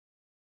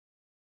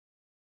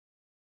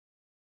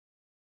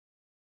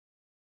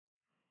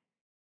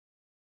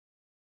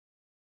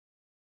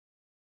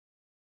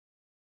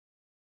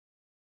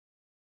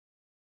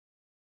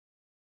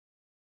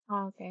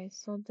 Okay,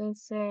 so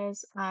this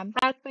is a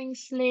batwing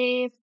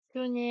sleeve,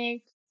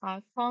 tunic,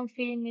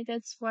 comfy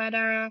knitted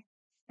sweater,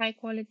 high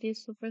quality,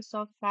 super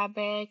soft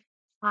fabric.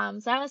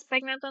 So I was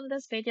pregnant on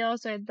this video,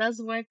 so it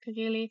does work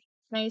really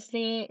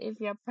nicely if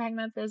you're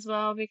pregnant as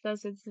well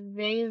because it's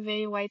very,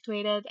 very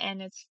lightweighted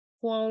and it's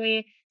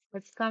flowy,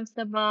 it's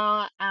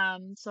comfortable.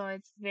 So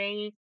it's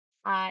very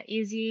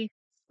easy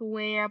to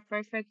wear,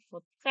 perfect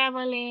for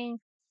traveling,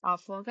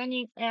 for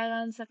running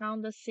errands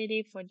around the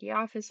city, for the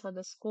office, for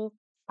the school.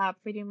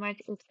 Pretty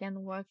much it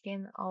can work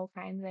in all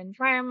kinds of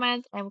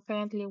environment. I'm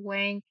currently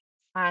wearing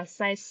a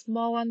size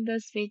small on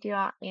this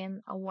video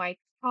in a white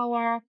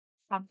color,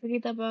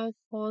 breathable,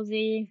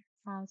 cozy,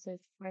 so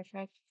it's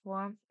perfect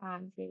for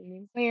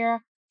daily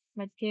wear.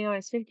 Material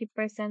is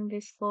 50%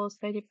 viscose,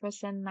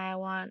 30%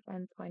 nylon,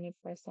 and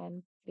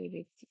 20%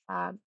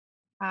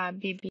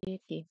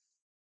 BBT.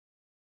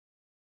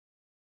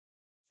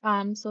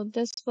 So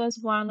this was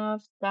one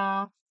of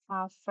the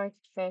first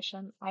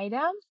fashion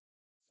items.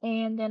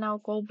 And then I'll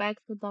go back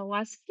to the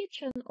last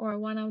kitchen or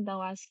one of the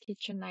last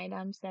kitchen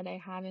items that I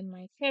have in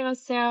my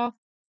carousel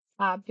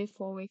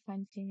before we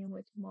continue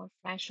with more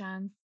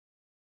fashion.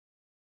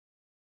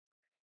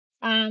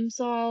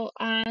 So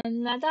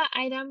another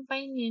item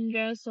by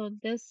Ninja. So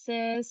this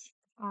is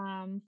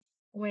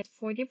with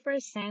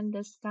 40%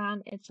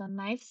 discount. It's a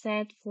knife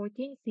set,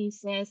 14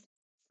 pieces.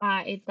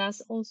 It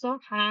does also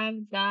have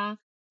the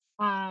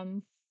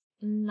um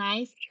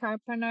knife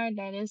sharpener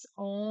that is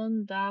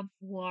on the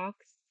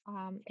box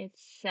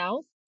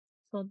itself.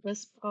 So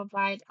this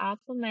provide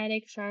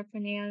automatic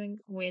sharpening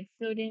with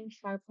built-in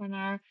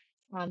sharpener.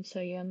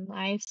 So your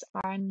knives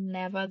are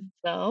never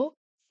dull.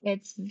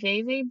 It's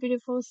very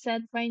beautiful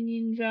set by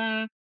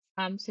Ninja.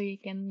 So you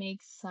can make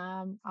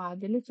some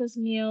delicious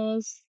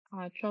meals,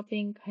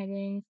 chopping,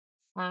 cutting,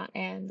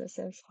 and this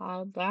is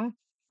how the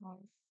uh,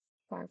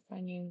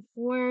 sharpening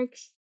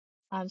works.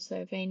 So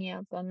if any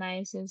of the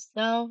knives is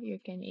dull, you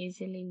can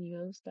easily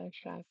use the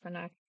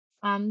sharpener.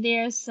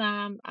 There's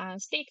some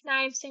steak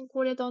knives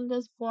included on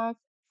this box,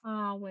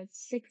 with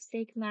 6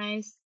 steak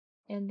knives,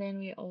 and then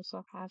we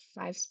also have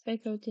 5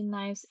 specialty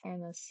knives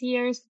and a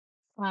Sears.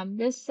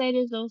 This set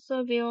is also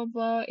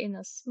available in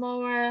a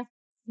smaller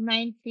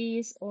 9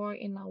 piece or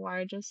in a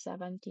larger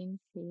 17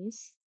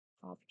 piece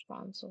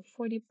option. So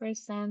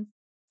 40%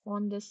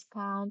 on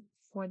discount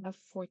for the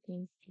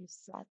 14 piece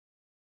set.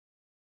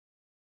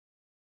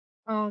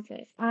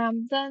 Okay.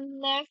 The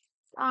next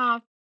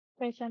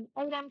fashion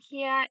item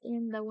here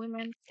in the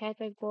women's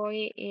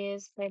category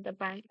is by the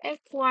brand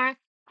Equa.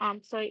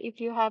 So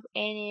if you have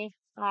any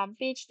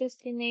beach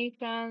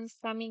destinations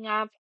coming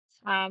up,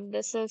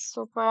 this is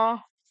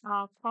super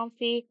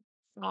comfy,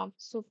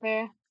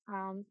 super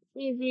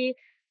easy,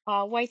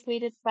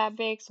 white-weighted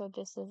fabric. So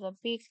this is a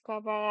beach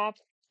cover up.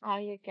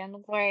 You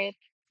can wear it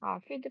a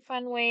few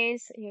different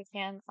ways. You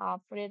can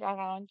put it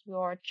around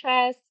your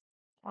chest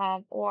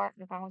or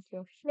around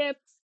your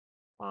hips.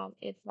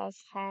 It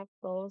does have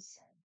those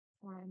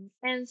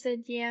ends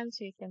at the end,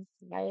 so you can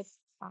slide it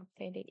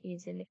fairly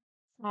easily.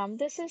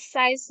 This is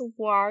size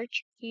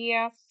large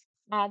here.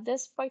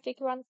 This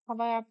particular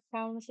cover up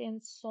comes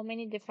in so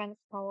many different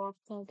color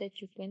options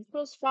that you can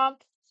choose from.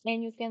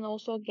 And you can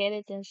also get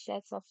it in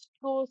sets of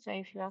two. So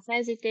if you're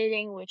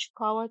hesitating which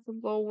color to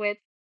go with,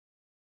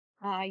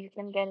 you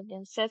can get it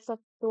in sets of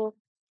two.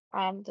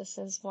 This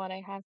is what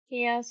I have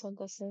here. So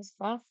this is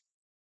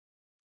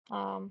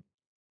um,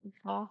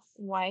 the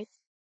white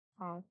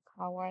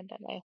color that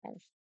I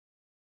have.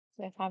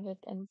 So I have it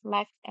in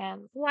black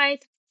and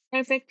white.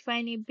 Perfect for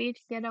any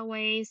beach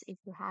getaways if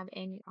you have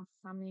any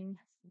upcoming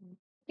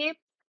trip.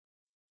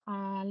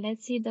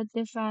 Let's see the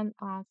different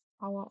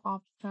color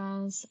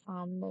options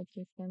that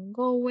you can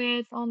go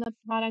with on the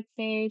product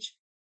page.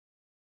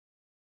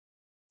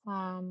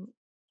 Um,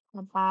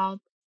 about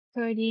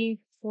 30,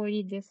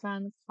 40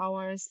 different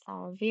colors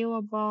are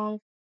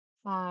available.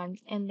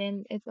 And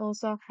then it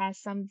also has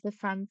some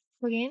different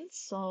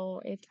prints.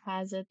 So it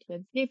has it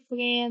with deep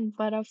print,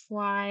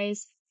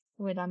 butterflies,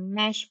 with a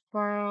mesh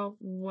pearl,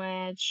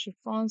 with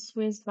chiffon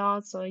Swiss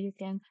dot. So you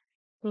can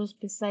choose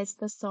besides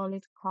the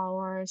solid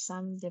color,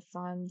 some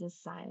different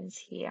designs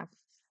here.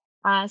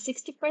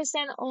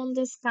 60% on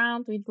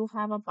discount. We do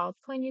have about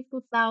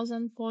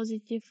 22,000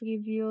 positive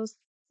reviews.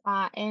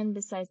 And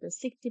besides the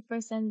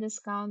 60%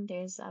 discount,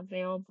 there's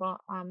available,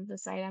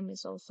 this item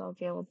is also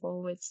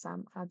available with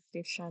some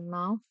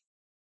additional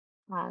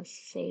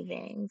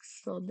savings.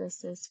 So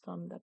this is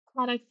from the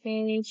product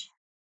page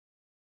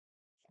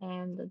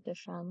and the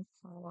different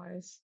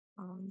colors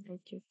that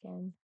you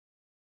can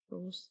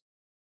choose.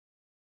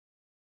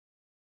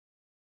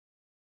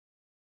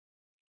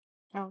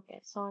 Okay,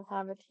 so I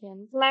have it here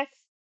in black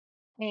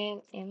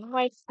and in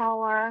white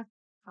color.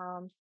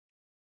 Um,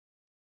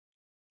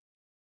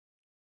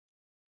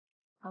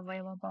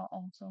 Available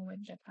also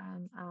with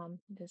Japan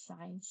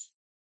designs.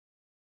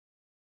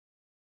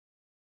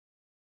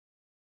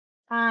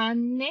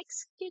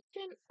 Next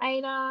kitchen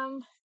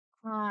item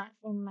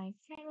in my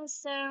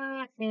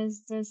carousel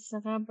is this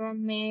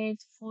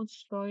Rubbermaid food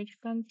storage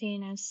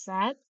container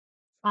set.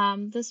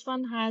 This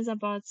one has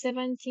about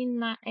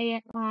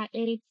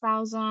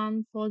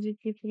 80,000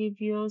 positive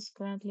reviews,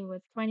 currently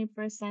with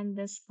 20%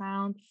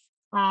 discount.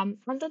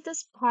 Under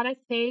this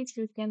product page,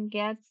 you can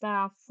get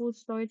the food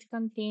storage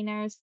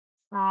containers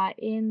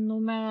in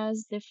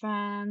numerous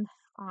different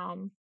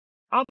um,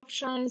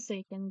 options. So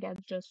you can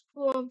get just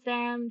two of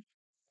them,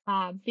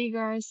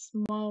 bigger,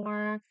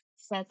 smaller,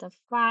 set of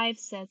five,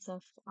 sets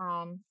of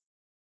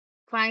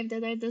five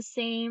that are the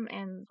same,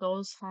 and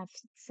those have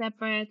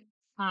separate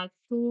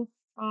two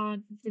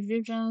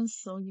divisions,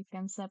 so you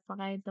can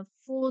separate the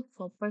food,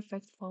 so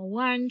perfect for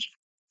lunch.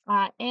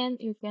 And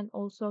you can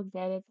also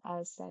get it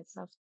as sets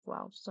of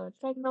 12. So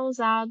check those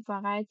out,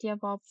 variety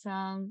of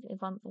options,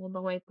 even all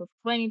the way to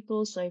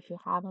 22. So if you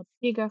have a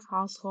bigger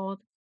household,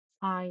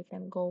 you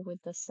can go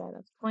with the set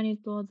of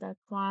 22. That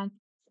one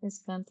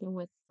is currently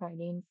with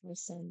 13%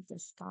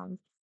 discount.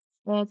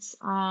 It's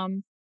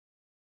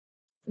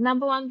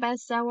number one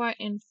bestseller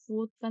in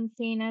food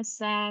container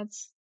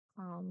sets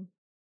um,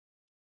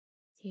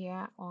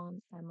 here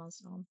on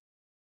Amazon.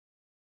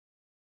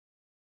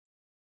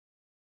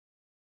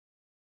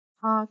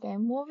 Okay,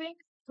 moving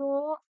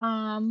to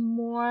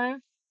more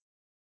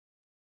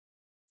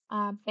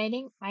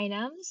bedding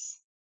items.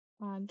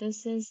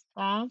 This is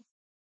the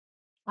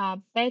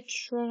bed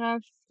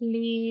shredder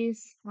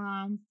fleece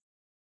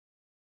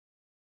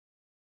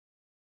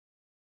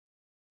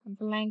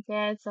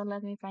blanket. So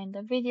let me find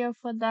the video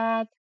for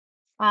that.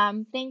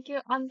 Thank you,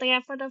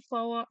 Andrea, for the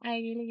follow. I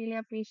really, really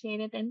appreciate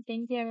it. And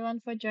thank you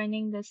everyone for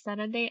joining this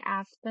Saturday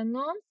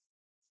afternoon.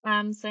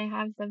 So I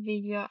have the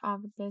video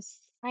of this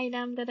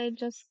item that I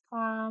just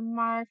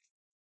marked.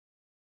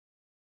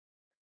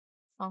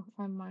 Oh,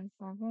 I marked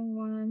the wrong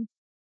one,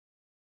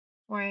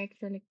 or I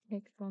actually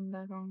clicked on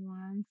the wrong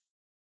one.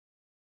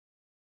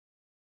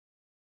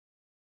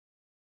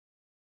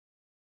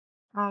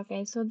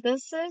 Okay, so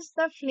this is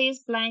the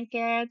fleece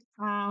blanket.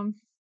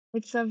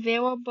 It's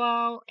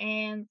available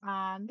in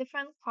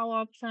different color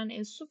option.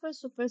 It's super,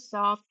 super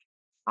soft.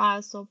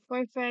 So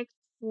perfect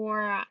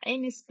for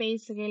any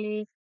space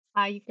really.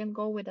 You can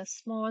go with a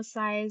small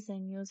size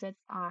and use it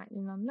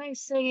in a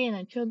nursery, in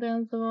a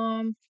children's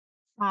room.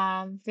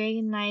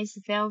 Very nice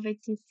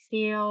velvety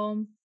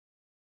feel.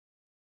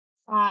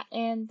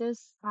 And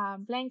this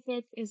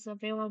blanket is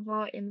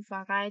available in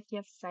variety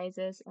of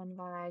sizes and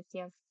variety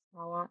of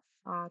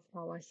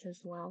colors as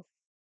well.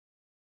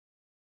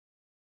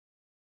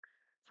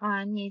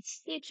 Needs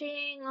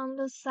stitching on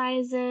the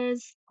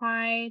sizes,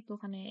 high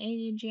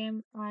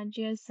 280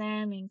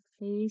 GSM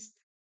increased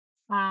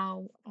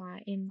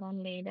in the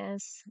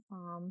latest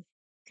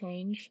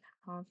change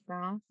of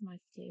the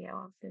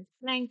material of this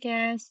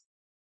blanket.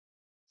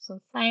 So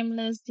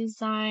timeless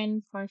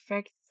design,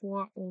 perfect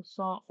for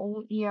also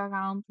all year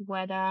round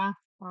weather.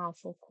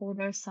 For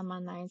colder summer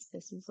nights,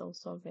 this is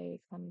also very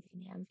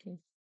convenient.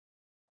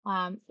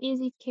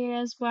 Easy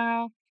care as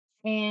well.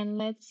 And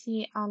let's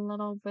see a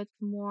little bit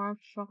more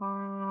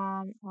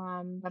from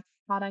the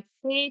product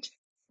page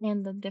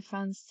and the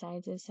different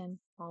sizes and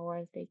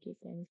colors that you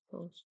can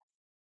choose.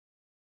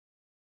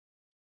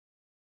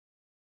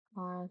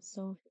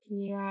 So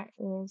here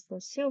is the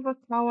silver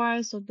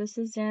color. So this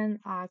is in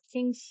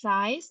king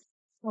size.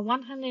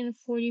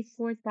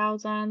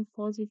 144,000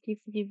 positive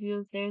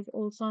reviews. There's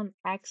also an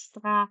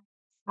extra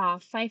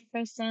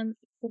 5%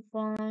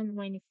 coupon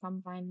when you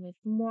combine with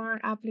more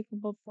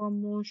applicable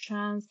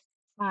promotions.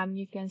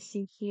 You can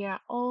see here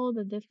all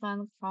the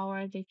different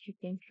colors that you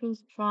can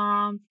choose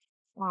from.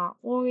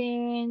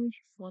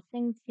 Orange for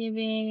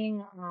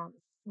Thanksgiving.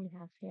 We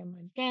have here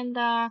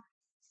magenta.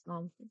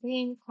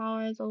 Green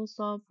colors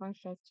also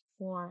perfect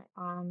for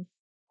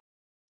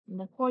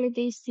the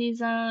holiday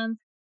season.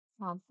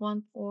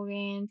 Burnt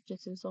orange.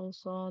 This is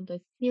also the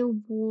teal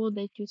blue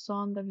that you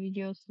saw in the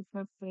video,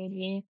 super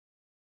pretty.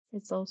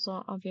 It's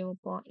also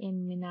available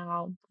in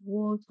mineral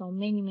blue, so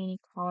many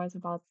colors,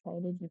 about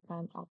 30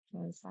 different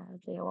options are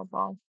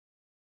available.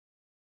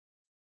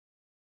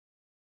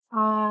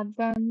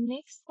 The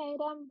next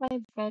item by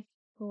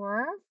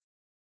Vector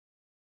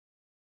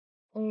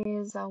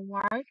is a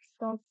wire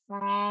stock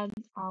pad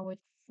with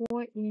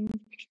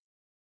 4-inch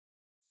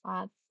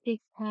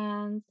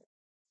thickened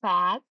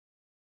pad.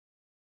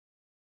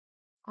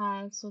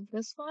 So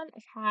this one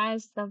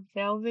has the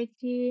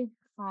velvety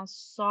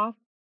soft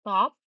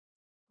top.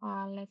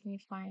 Let me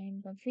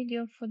find the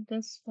video for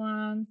this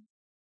one.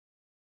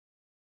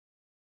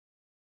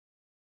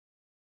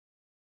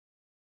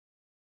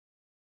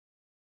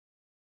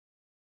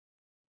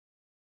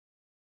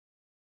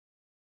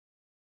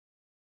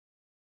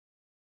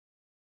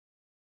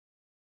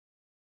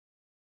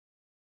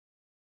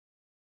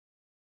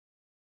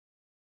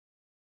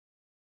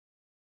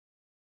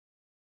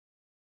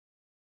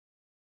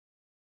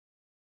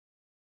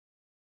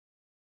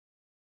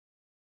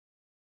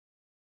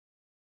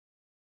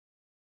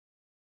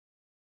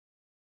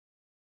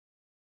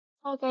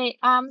 Okay,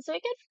 so you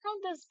can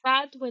find this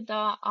bed with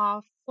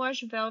a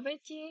plush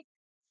velvety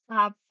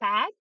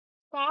pad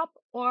top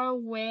or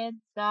with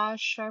the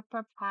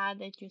sharper pad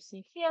that you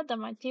see here. The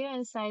material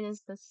inside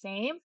is the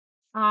same.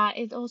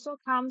 It also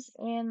comes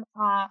in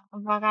a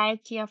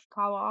variety of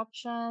color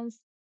options.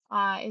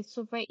 It's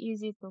super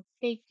easy to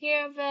take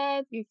care of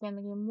it. You can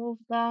remove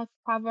the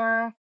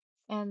cover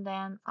and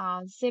then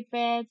zip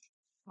it,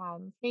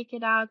 take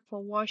it out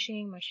for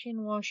washing,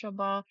 machine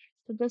washable.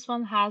 So this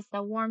one has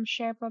the warm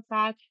sharper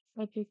pad,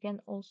 but you can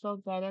also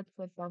get it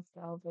with the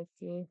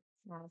velvety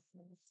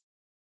fabric.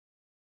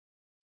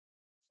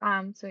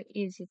 So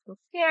easy to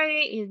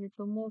carry, easy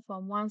to move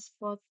from one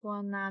spot to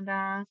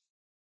another.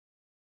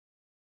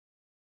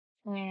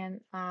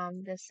 And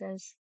this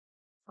is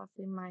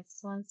Puppy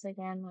Max once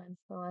again when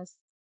he was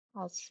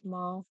a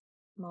small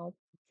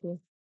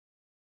puppy,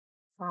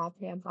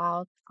 probably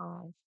about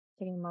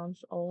 3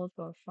 months old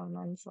or 4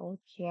 months old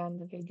here in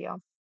the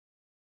video.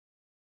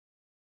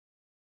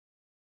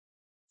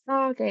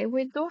 Okay,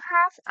 we do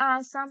have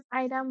some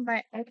item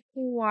by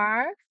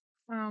Equiware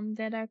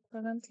that are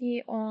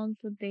currently on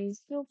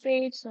today's new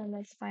page. So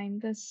let's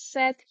find the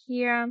set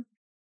here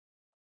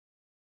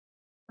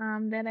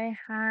that I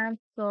have.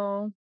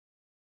 So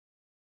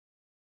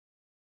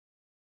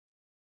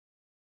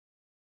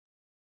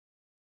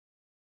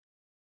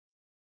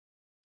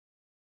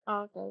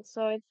okay,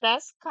 so it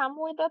does come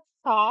with a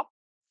top.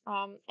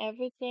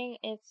 Everything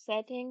is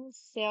satin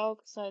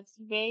silk, so it's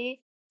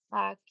very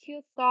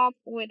cute top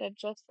with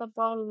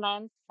adjustable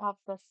length of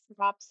the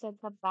straps at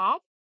the back.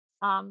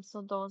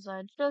 So those are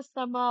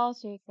adjustable,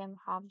 so you can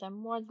have them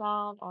more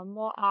down or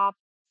more up.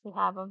 You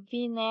have a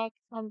V-neck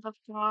on the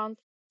front,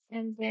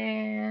 and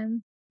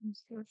then I'm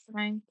still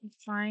trying to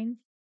find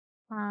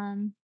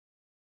um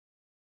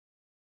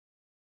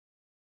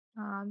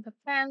the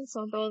pants.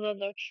 So those are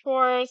the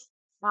shorts.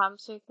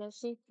 So you can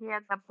see here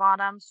at the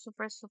bottom,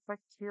 super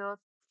cute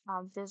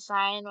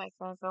design, like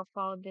a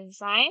profile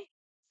design.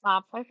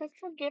 Perfect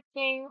for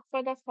gifting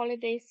for the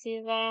holiday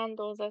season.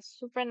 Those are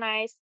super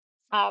nice.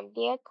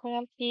 They are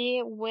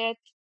currently with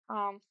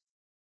um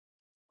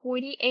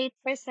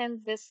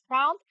 48%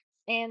 discount,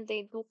 and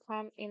they do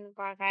come in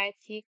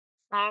variety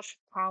of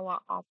color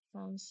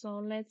options. So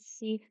let's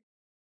see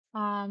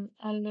a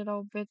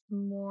little bit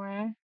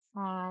more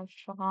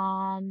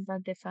from the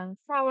different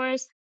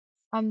flowers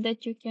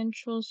that you can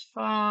choose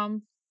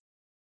from,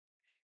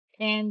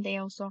 and they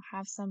also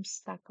have some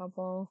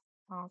stackable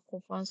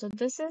coupons. So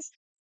this is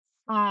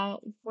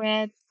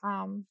with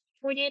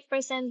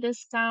 48%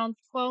 discount,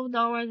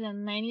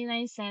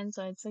 $12.99.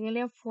 So it's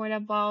really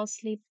affordable.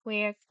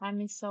 Sleepwear,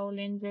 camisole,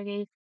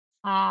 lingerie,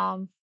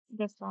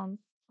 different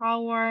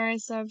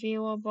flowers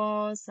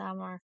available.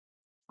 Some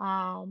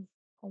are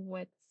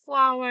with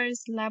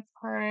flowers,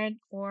 leopard,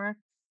 or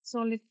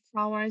solid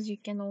flowers. You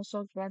can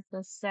also get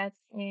the set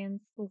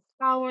in two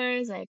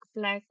flowers like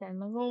black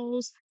and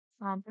rose,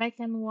 black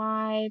and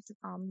white.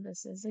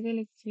 This is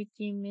really cute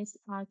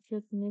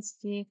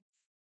misty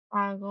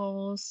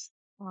rose.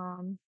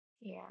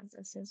 Yeah,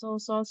 this is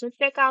also, so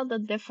check out the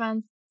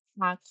different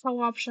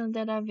color options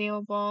that are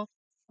available.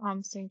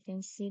 So you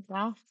can see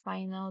the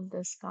final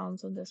discount.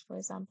 So this, for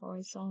example,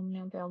 is only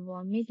available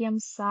on medium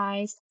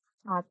size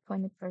at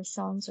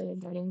 20%. So you're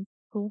getting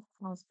um, two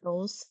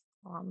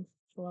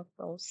of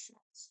those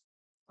sets.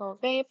 So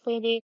very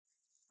pretty,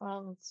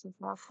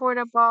 super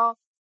affordable.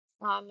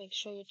 Make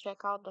sure you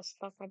check out the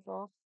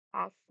stackable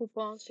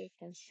coupons so you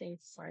can save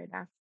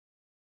further.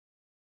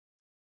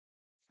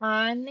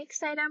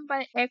 Next item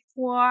by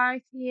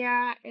Equar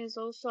here is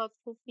also a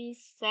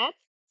two-piece set.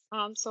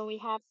 So we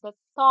have the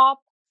top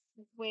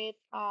with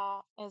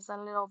is a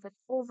little bit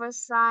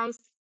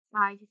oversized.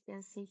 You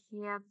can see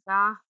here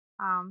the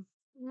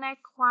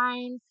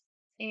neckline,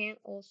 and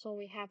also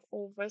we have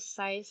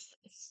oversized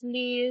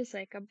sleeves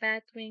like a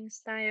batwing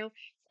style,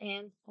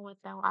 and with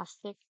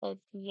elastic at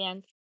the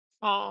end.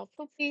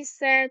 Two-piece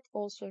set,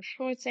 also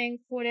shorts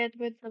included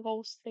with the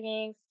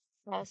drawstring.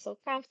 So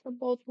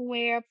comfortable to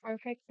wear,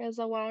 perfect as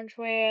a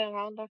loungewear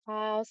around the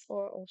house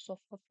or also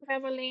for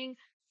traveling,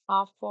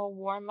 for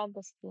warmer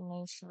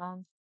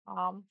destination,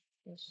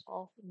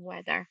 also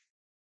weather.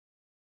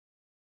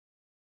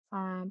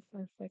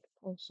 Perfect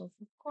also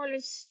for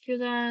college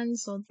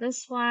students. So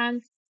this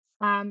one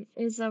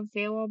is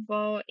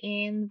available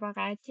in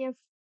variety of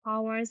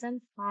colors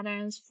and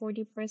patterns,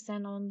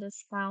 40% on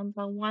discount.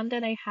 The one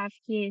that I have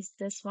here is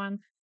this one,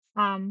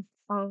 a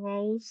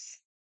rose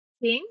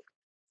pink.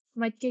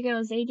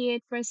 Material is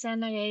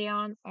 88%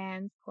 rayon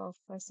and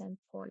 12%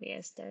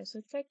 polyester.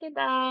 So check it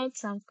out.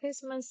 Some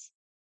Christmas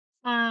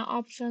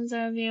options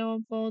are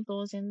available.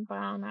 Those in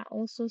brown are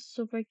also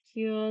super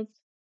cute.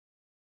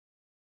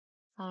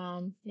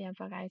 Yeah,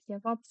 variety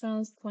of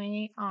options.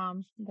 20.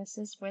 This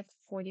is with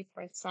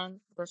 40%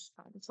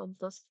 discount. So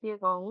this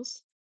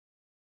rose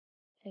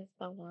is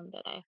the one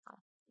that I have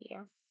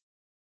here.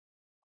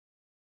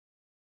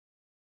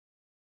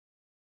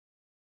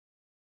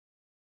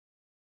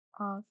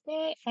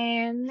 Okay,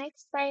 and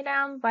next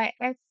item by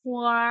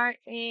Equar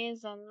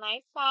is a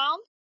nightgown,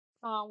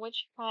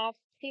 which have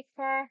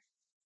thicker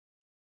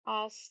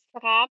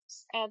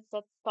straps at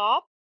the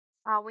top.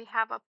 We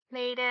have a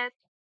plated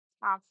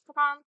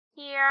front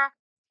here.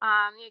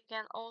 You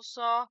can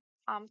also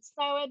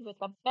style it with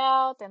a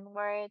belt and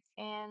wear it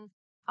in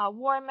a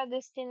warmer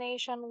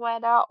destination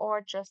weather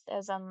or just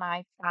as a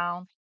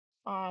nightgown.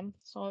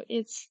 So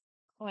it's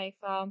like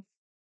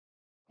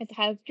it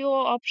has dual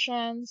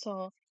options,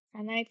 so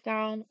a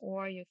nightgown,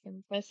 or you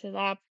can dress it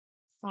up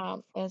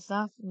as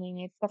a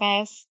mini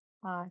dress.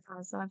 It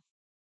has a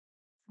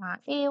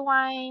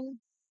A-line,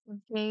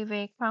 very,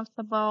 very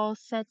comfortable,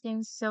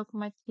 satin silk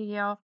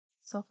material,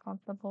 so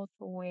comfortable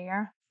to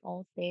wear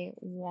all day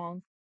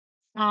long.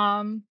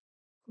 Um,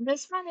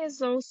 this one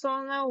is also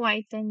on a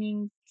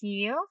whitening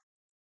deal.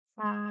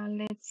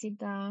 Let's see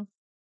the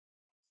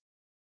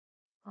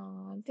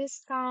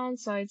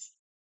discount. So it's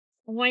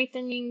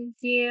whitening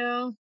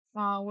deal,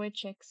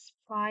 which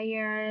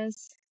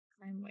expires.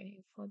 I'm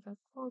waiting for the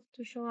code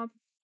to show up.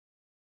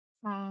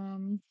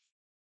 Um,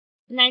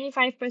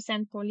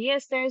 95%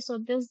 polyester, so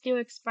this deal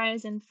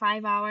expires in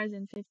 5 hours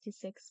and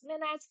 56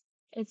 minutes.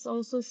 It's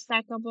also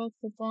stackable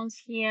coupons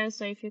here,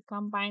 so if you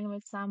combine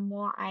with some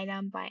more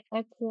item by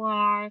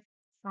Equar,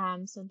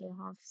 so they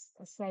have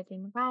a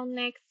satin round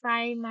neck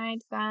tie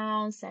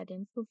nightgown,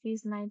 satin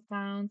two-piece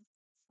nightgown,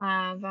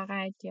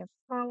 variety of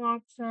color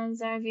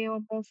options are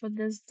available for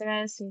this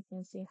dress. So you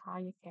can see how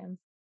you can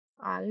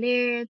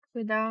layer it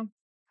with a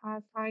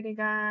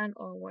cardigan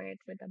or wear it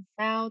with a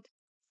belt.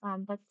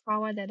 The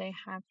color that I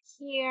have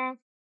here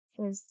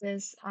is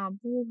this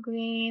blue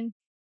green,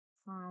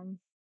 um,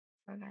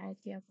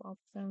 variety of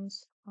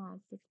options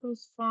to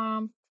choose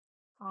from.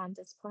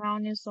 This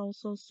brown is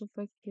also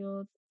super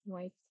cute.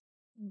 White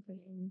and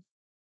green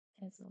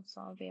is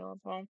also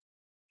available.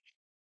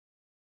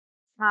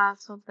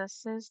 So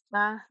this is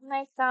the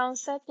nightgown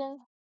satin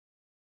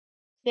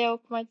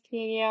silk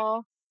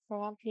material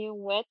currently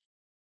with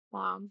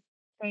um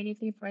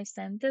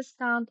 33%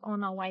 discount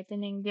on a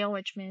whitening deal,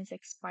 which means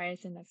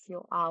expires in a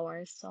few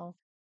hours. So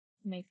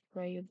make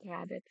sure you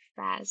grab it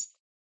fast.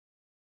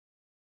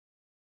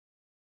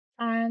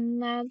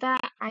 Another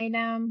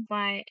item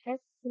by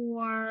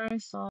Ecuador.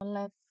 So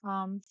let's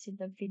see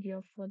the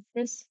video for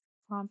this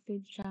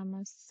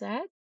pajama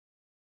set.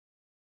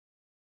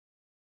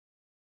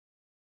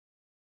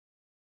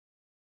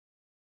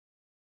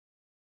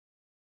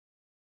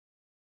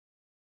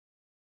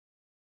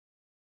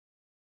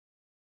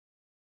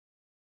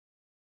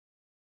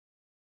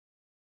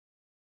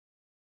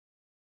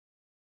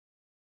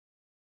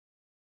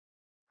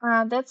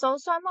 That's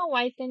also on a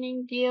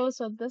whitening deal.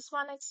 So this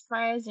one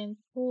expires in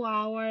 2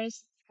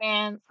 hours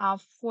and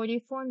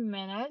 44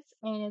 minutes,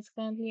 and it's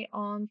currently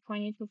on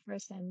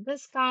 22%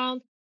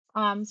 discount.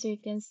 So you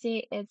can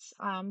see it's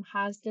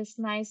has this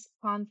nice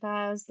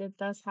contrast. It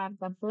does have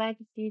the black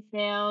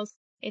details.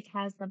 It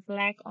has the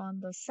black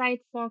on the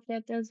side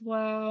pocket as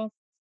well.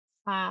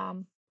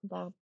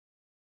 The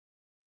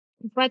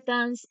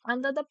buttons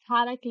under the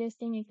product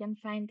listing, you can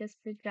find this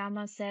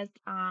pajama set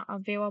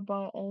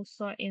available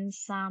also in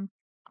some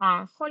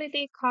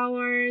holiday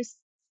colors.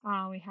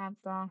 We have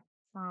the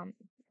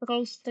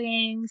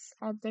drawstrings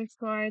at the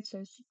short,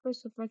 so super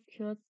super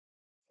cute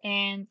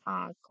and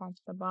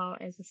comfortable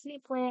as a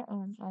sleepwear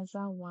and as a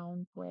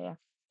loungewear.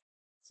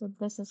 So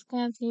this is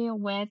currently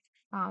with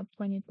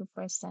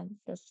 22%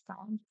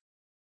 discount.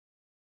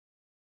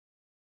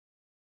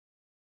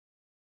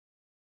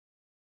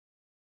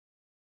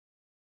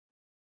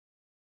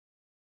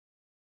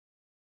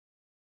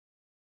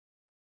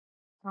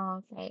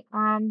 Okay.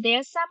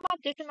 There's some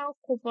additional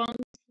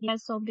coupons here.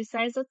 So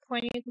besides the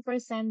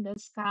 20%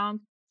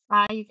 discount,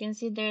 you can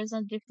see there's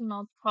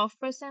additional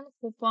 12%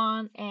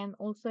 coupon, and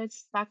also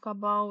it's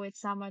stackable with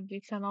some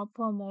additional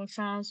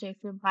promotions. So if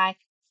you buy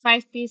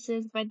 5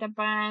 pieces by the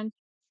brand,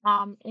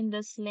 in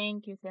this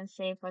link, you can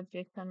save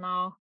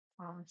additional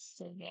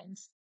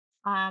savings.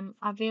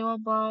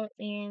 Available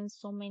in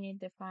so many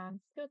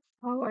different good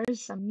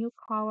colors. Some new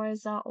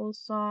colors are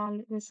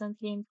also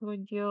recently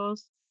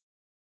introduced,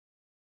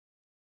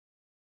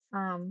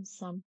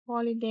 some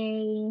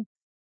holiday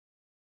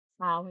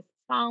with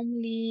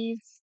palm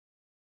leaves.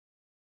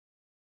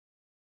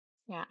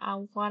 Yeah, a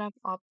lot of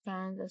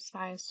options as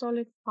far as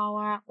solid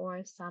power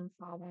or some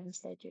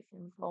patterns that you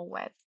can go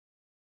with.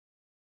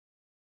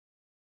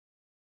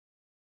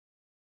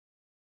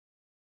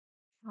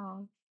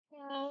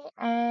 Okay,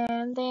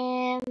 and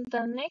then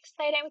the next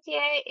item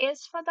here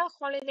is for the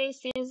holiday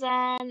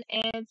season.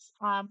 It's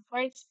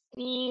Burt's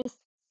Bees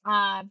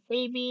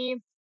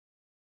baby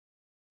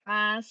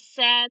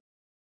set.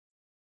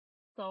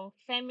 So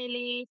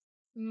family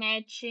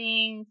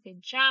matching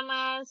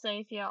pajamas. So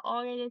if you're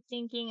already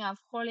thinking of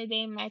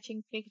holiday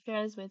matching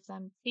pictures with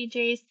some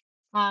PJs,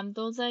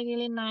 those are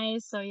really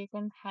nice. So you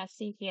can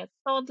see here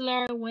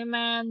toddler,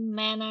 women,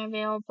 men are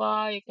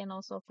available. You can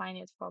also find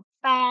it for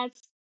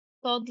pets,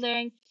 toddler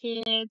and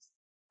kids,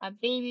 a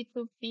baby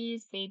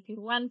two-piece, baby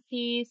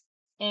one-piece.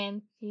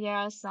 And here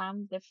are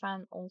some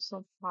different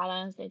also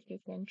patterns that you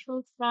can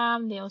choose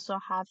from. They also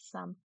have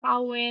some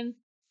Halloween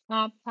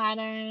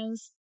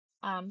patterns,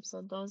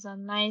 so those are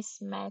nice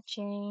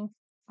matching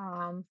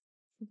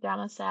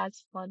pajama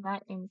sets for the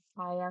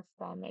entire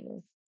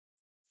family.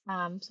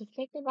 So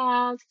check it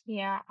out.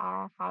 Here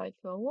are how it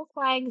will look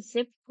like.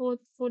 Zip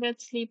footed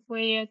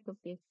sleepwear,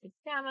 two-piece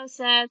pajama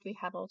set. We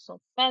have also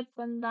pet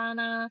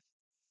bandana.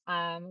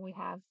 We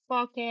have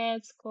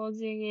pockets,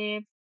 cozy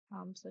rib.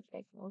 So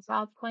check those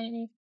out.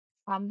 20.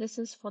 This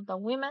is for the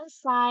women's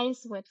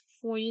size with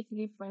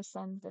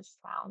 43%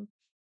 discount.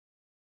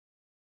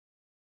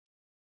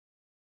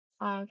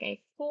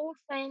 Okay, cool,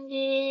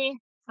 Fendi.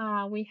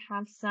 We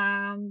have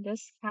some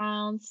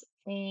discounts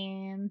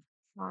in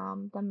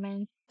the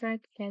men's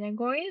shirt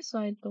category. So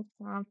I took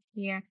out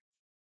here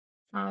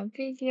a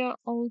video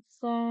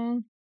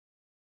also.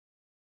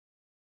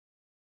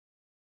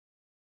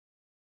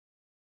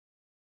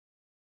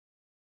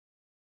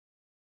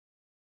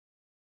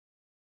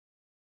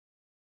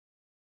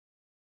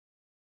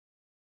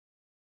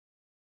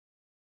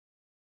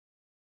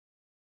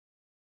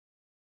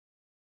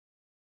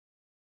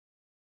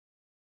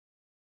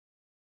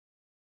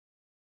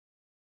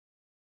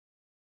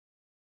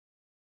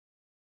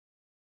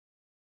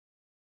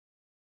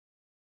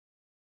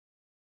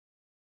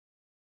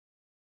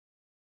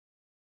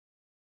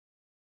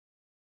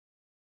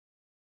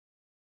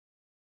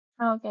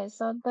 Okay,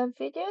 so the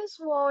video is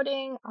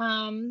loading.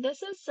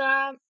 This is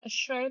a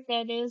shirt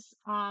that is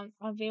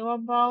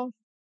available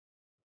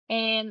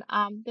in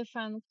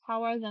different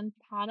colors and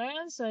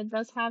patterns. So it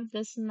does have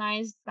this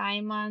nice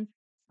diamond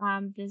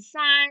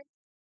design,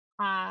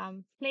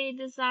 play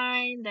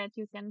design that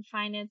you can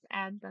find it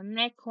at the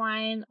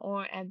neckline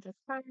or at the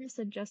cuffs,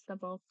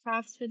 adjustable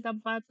cuffs with a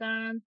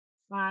button,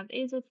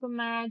 easy to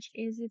match,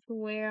 easy to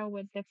wear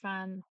with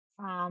different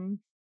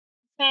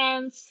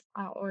pants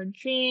or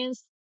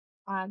jeans.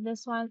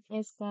 This one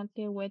is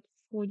currently with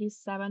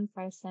 47%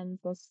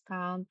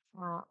 discount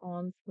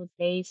on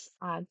today's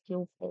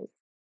deal page.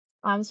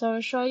 So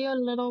I'll show you a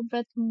little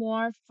bit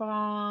more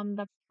from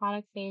the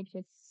product page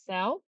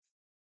itself,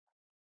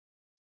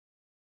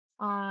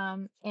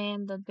 and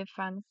the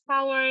different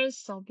colors.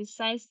 So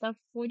besides the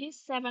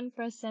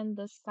 47%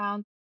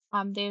 discount,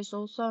 there's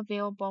also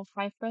available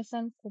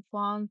 5%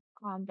 coupon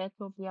that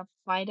will be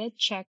applied at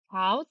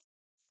checkout.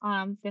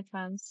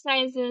 Different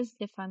sizes,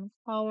 different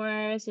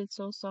colors. It's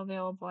also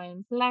available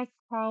in black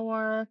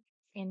color,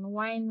 in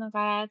wine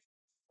red.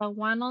 The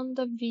one on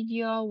the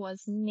video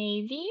was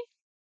navy.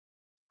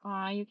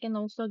 You can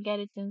also get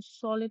it in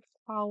solid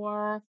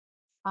color,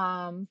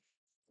 um,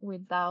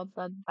 without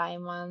the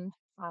diamond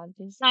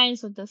design.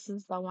 So this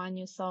is the one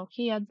you saw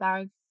here,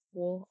 dark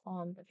blue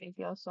on the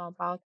video. So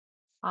about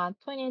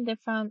 20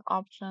 different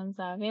options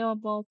are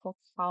available for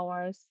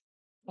colors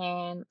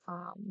and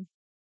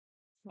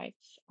like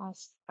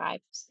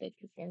stripes that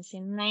you can see.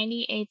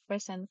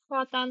 98%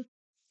 cotton,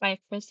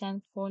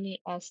 5%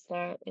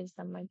 polyester is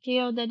the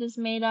material that is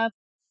made up.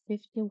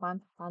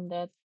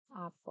 5,100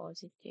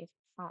 positive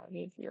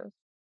reviews.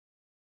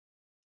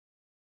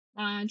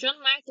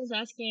 John Mark is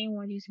asking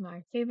what is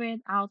my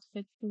favorite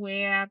outfit to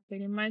wear.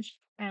 Pretty much,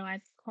 I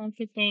like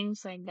comfy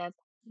things like that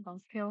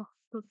don't feel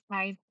too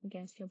tight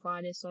against your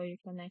body, so you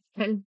can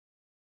actually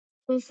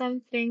do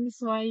some things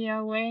while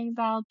you're wearing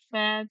the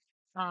outfit.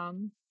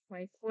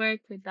 Like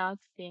work without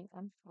being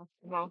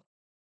uncomfortable.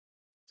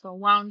 So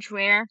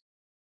loungewear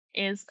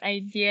is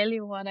ideally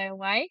what I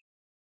like.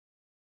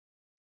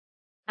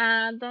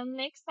 The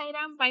next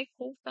item by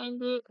Cool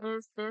Fendi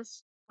is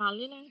this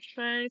linen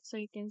shirt. So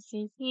you can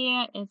see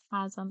here it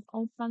has an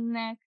open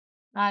neck.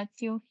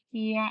 till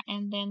here,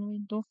 and then we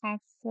do have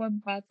four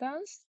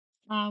buttons.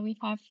 We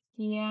have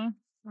here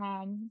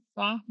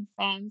the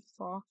band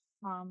for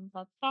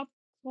the top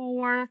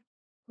four.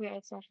 We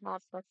also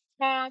have the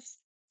cuffs,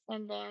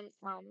 and then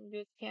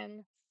you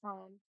can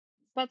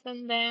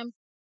button them,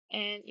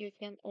 and you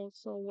can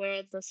also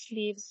wear the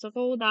sleeves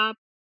rolled up.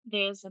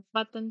 There's a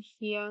button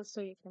here,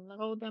 so you can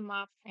roll them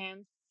up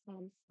and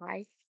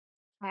tie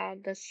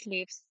the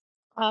sleeves.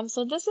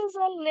 So this is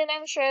a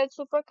linen shirt,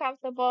 super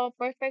comfortable,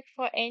 perfect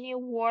for any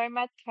warm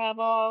at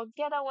travel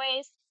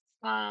getaways.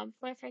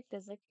 Perfect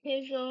as a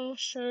casual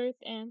shirt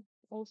and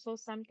also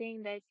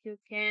something that you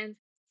can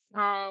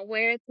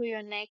wear to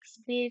your next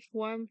beach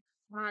warm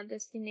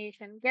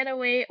destination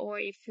getaway, or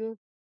if you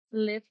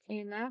live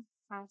in a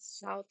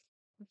south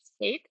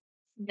state.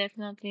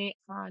 Definitely,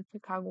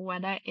 Chicago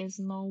weather is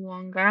no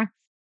longer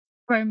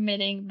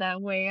permitting the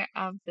wear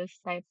of this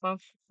type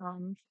of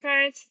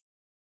shirts.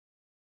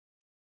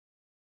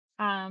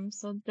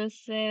 So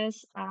this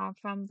is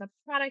from the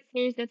product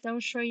page that I'll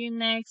show you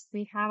next.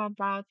 We have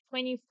about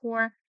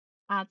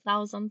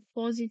 24,000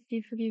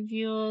 positive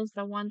reviews.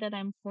 The one that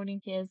I'm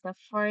putting here is the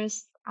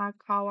first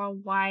color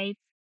white.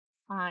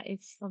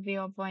 It's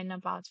available in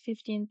about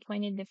 15,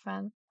 20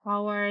 different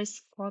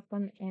colors.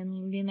 Cotton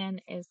and linen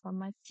is the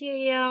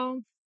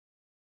material.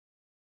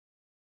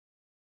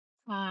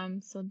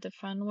 So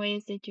different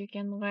ways that you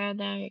can wear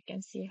them. You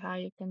can see how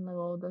you can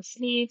roll the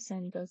sleeves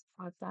and just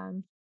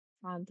button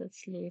on the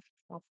sleeve.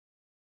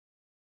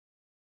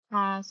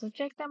 So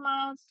check them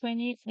out,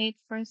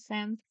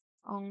 28%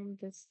 on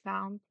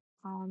discount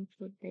on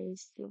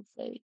today's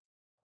Tuesday.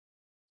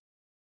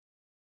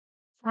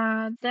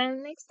 The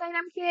next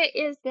item here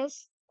is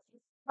this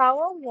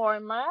power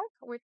warmer,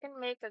 which can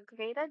make a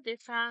great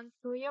addition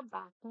to your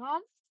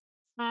bathroom.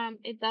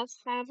 It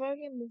does have a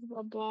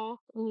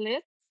removable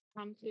lid.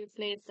 So you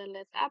place the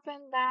lid up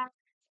and down,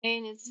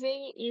 and it's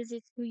very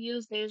easy to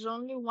use. There's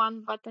only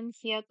one button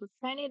here to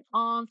turn it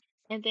on,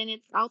 and then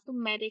it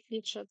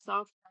automatically shuts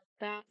off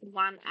after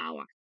 1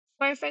 hour.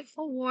 Perfect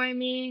for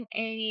warming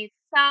any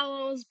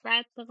towels,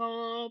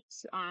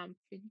 bathrobes,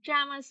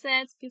 pajama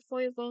sets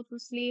before you go to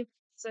sleep.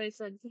 So it's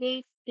a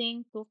great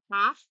thing to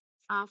have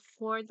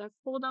for the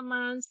colder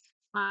months.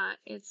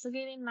 It's a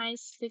really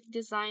nice, sleek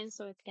design,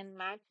 so it can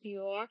match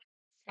your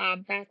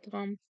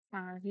bathroom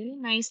really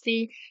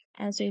nicely.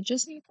 And so you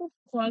just need to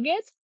plug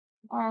it.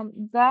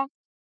 The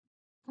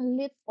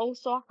lid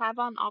also have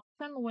an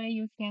option where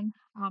you can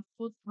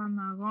put an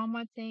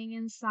aroma thing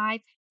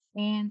inside,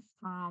 and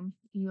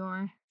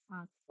your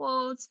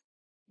clothes,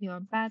 your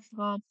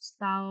bathrobe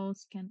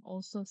towels can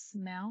also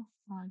smell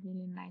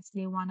really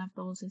nicely. One of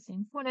those is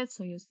included,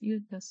 so you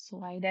just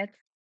slide it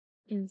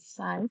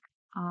inside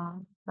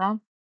the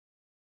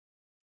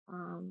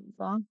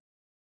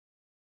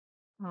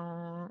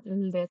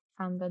lid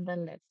under the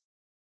lid.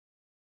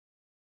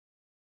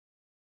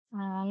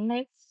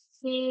 Let's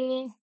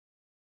see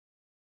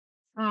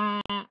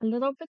a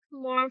little bit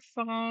more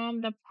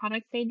from the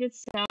product page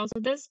itself. So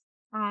this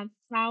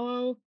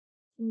towel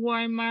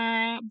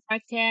warmer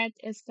bucket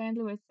is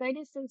currently with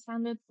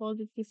 3,600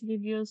 positive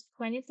reviews,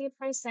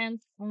 23%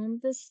 on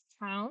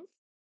discount.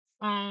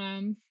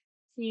 Um,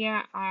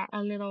 Here are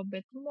a little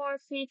bit more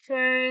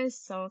features.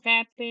 So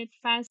rapid,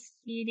 fast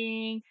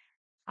heating,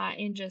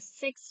 in just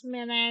 6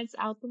 minutes,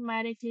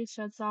 automatically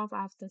shuts off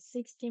after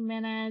 60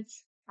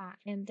 minutes.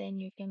 And then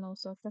you can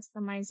also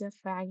customize your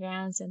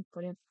fragrance and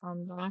put it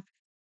on the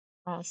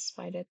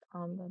spread it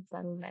on the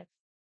lid.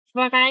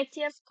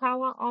 Variety of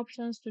color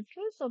options to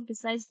choose. So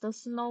besides the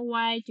snow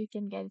white, you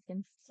can get it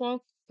in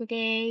folk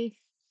gray,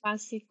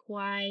 classic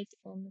white,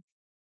 and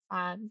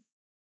uh,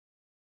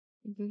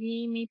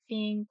 creamy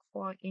pink,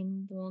 or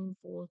in bone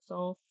blue.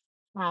 So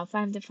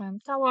five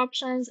different color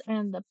options,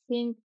 and the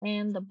pink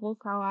and the blue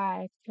color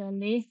are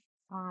actually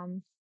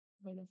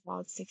with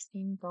about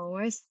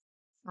 $16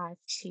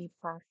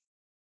 cheaper.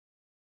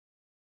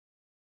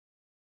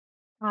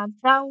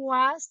 The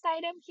last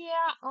item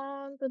here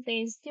on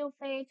today's deal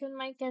page in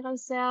my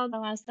carousel, the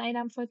last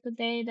item for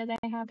today that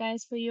I have,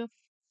 guys, for you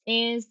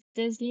is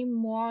this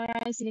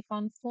Limora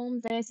silicone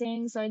foam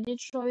dressing. So I did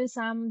show you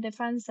some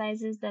different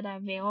sizes that are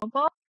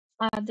available.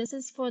 This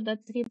is for the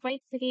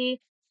 3x3.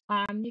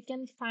 You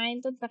can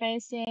find the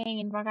dressing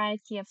in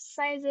variety of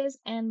sizes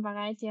and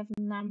variety of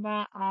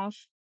number of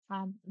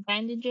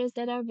bandages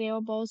that are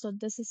available. So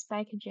this is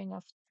packaging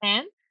of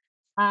 10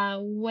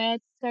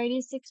 with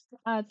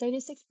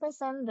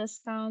 36%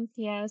 discount.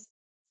 Yes,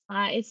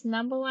 it's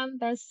number one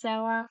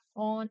bestseller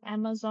on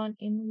Amazon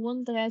in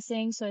wound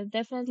dressing, so it's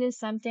definitely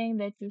something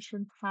that you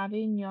should have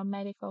in your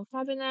medical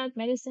cabinet,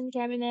 medicine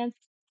cabinet,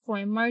 for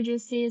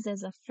emergencies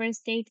as a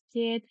first aid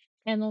kit.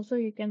 And also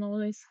you can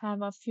always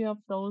have a few of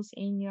those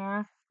in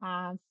your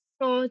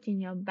throat, in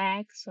your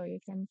bag, so you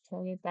can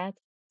carry that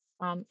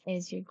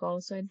as you go.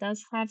 So it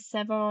does have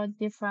several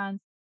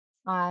different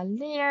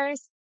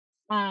layers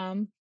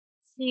um,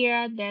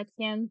 here that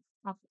can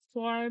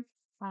absorb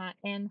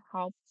and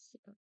help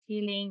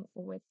healing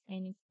with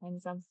any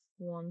kinds of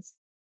wounds.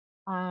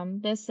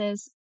 This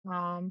is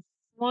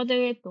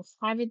moderate to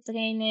heavy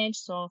drainage,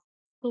 so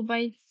 2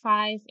 by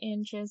 5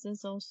 inches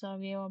is also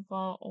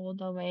available all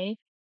the way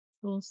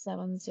to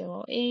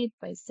 708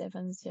 by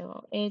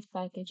 708,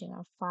 packaging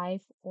of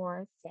 5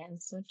 or 10.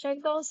 So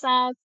check those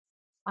out.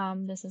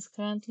 This is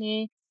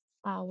currently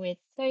with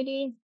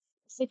 36%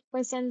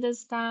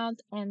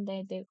 discount, and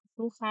they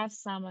do have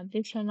some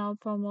additional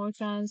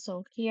promotions.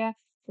 So here,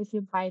 if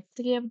you buy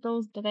 3 of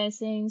those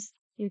dressings,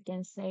 you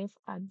can save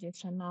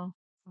additional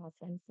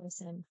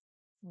 10%.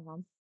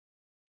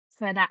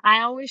 For that,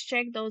 I always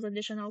check those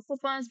additional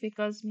coupons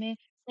because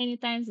many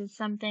times it's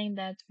something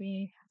that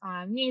we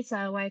need. So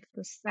I like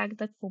to stack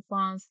the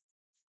coupons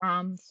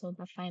so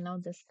the final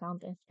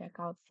discount and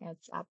checkout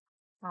adds up.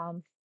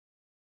 Um,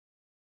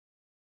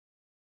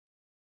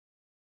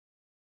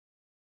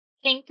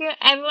 Thank you,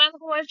 everyone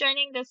who was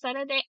joining the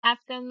Saturday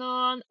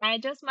afternoon. I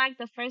just marked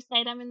the first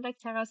item in the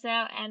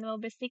carousel and will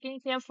be sticking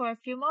here for a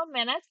few more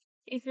minutes.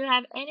 If you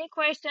have any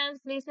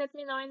questions, please let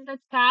me know in the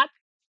chat.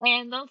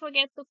 And don't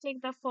forget to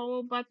click the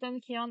follow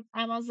button here on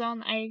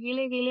Amazon. I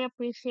really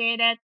appreciate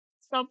it.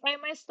 Stop by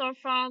my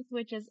storefront,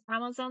 which is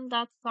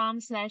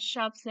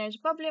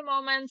amazon.com/shop/bubbly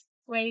moments,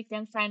 where you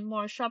can find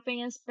more shopping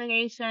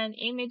inspiration,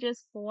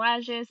 images,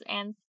 collages,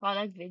 and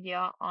product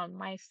video on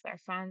my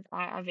storefront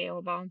are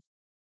available.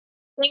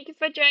 Thank you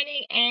for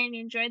joining and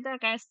enjoy the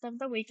rest of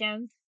the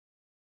weekend.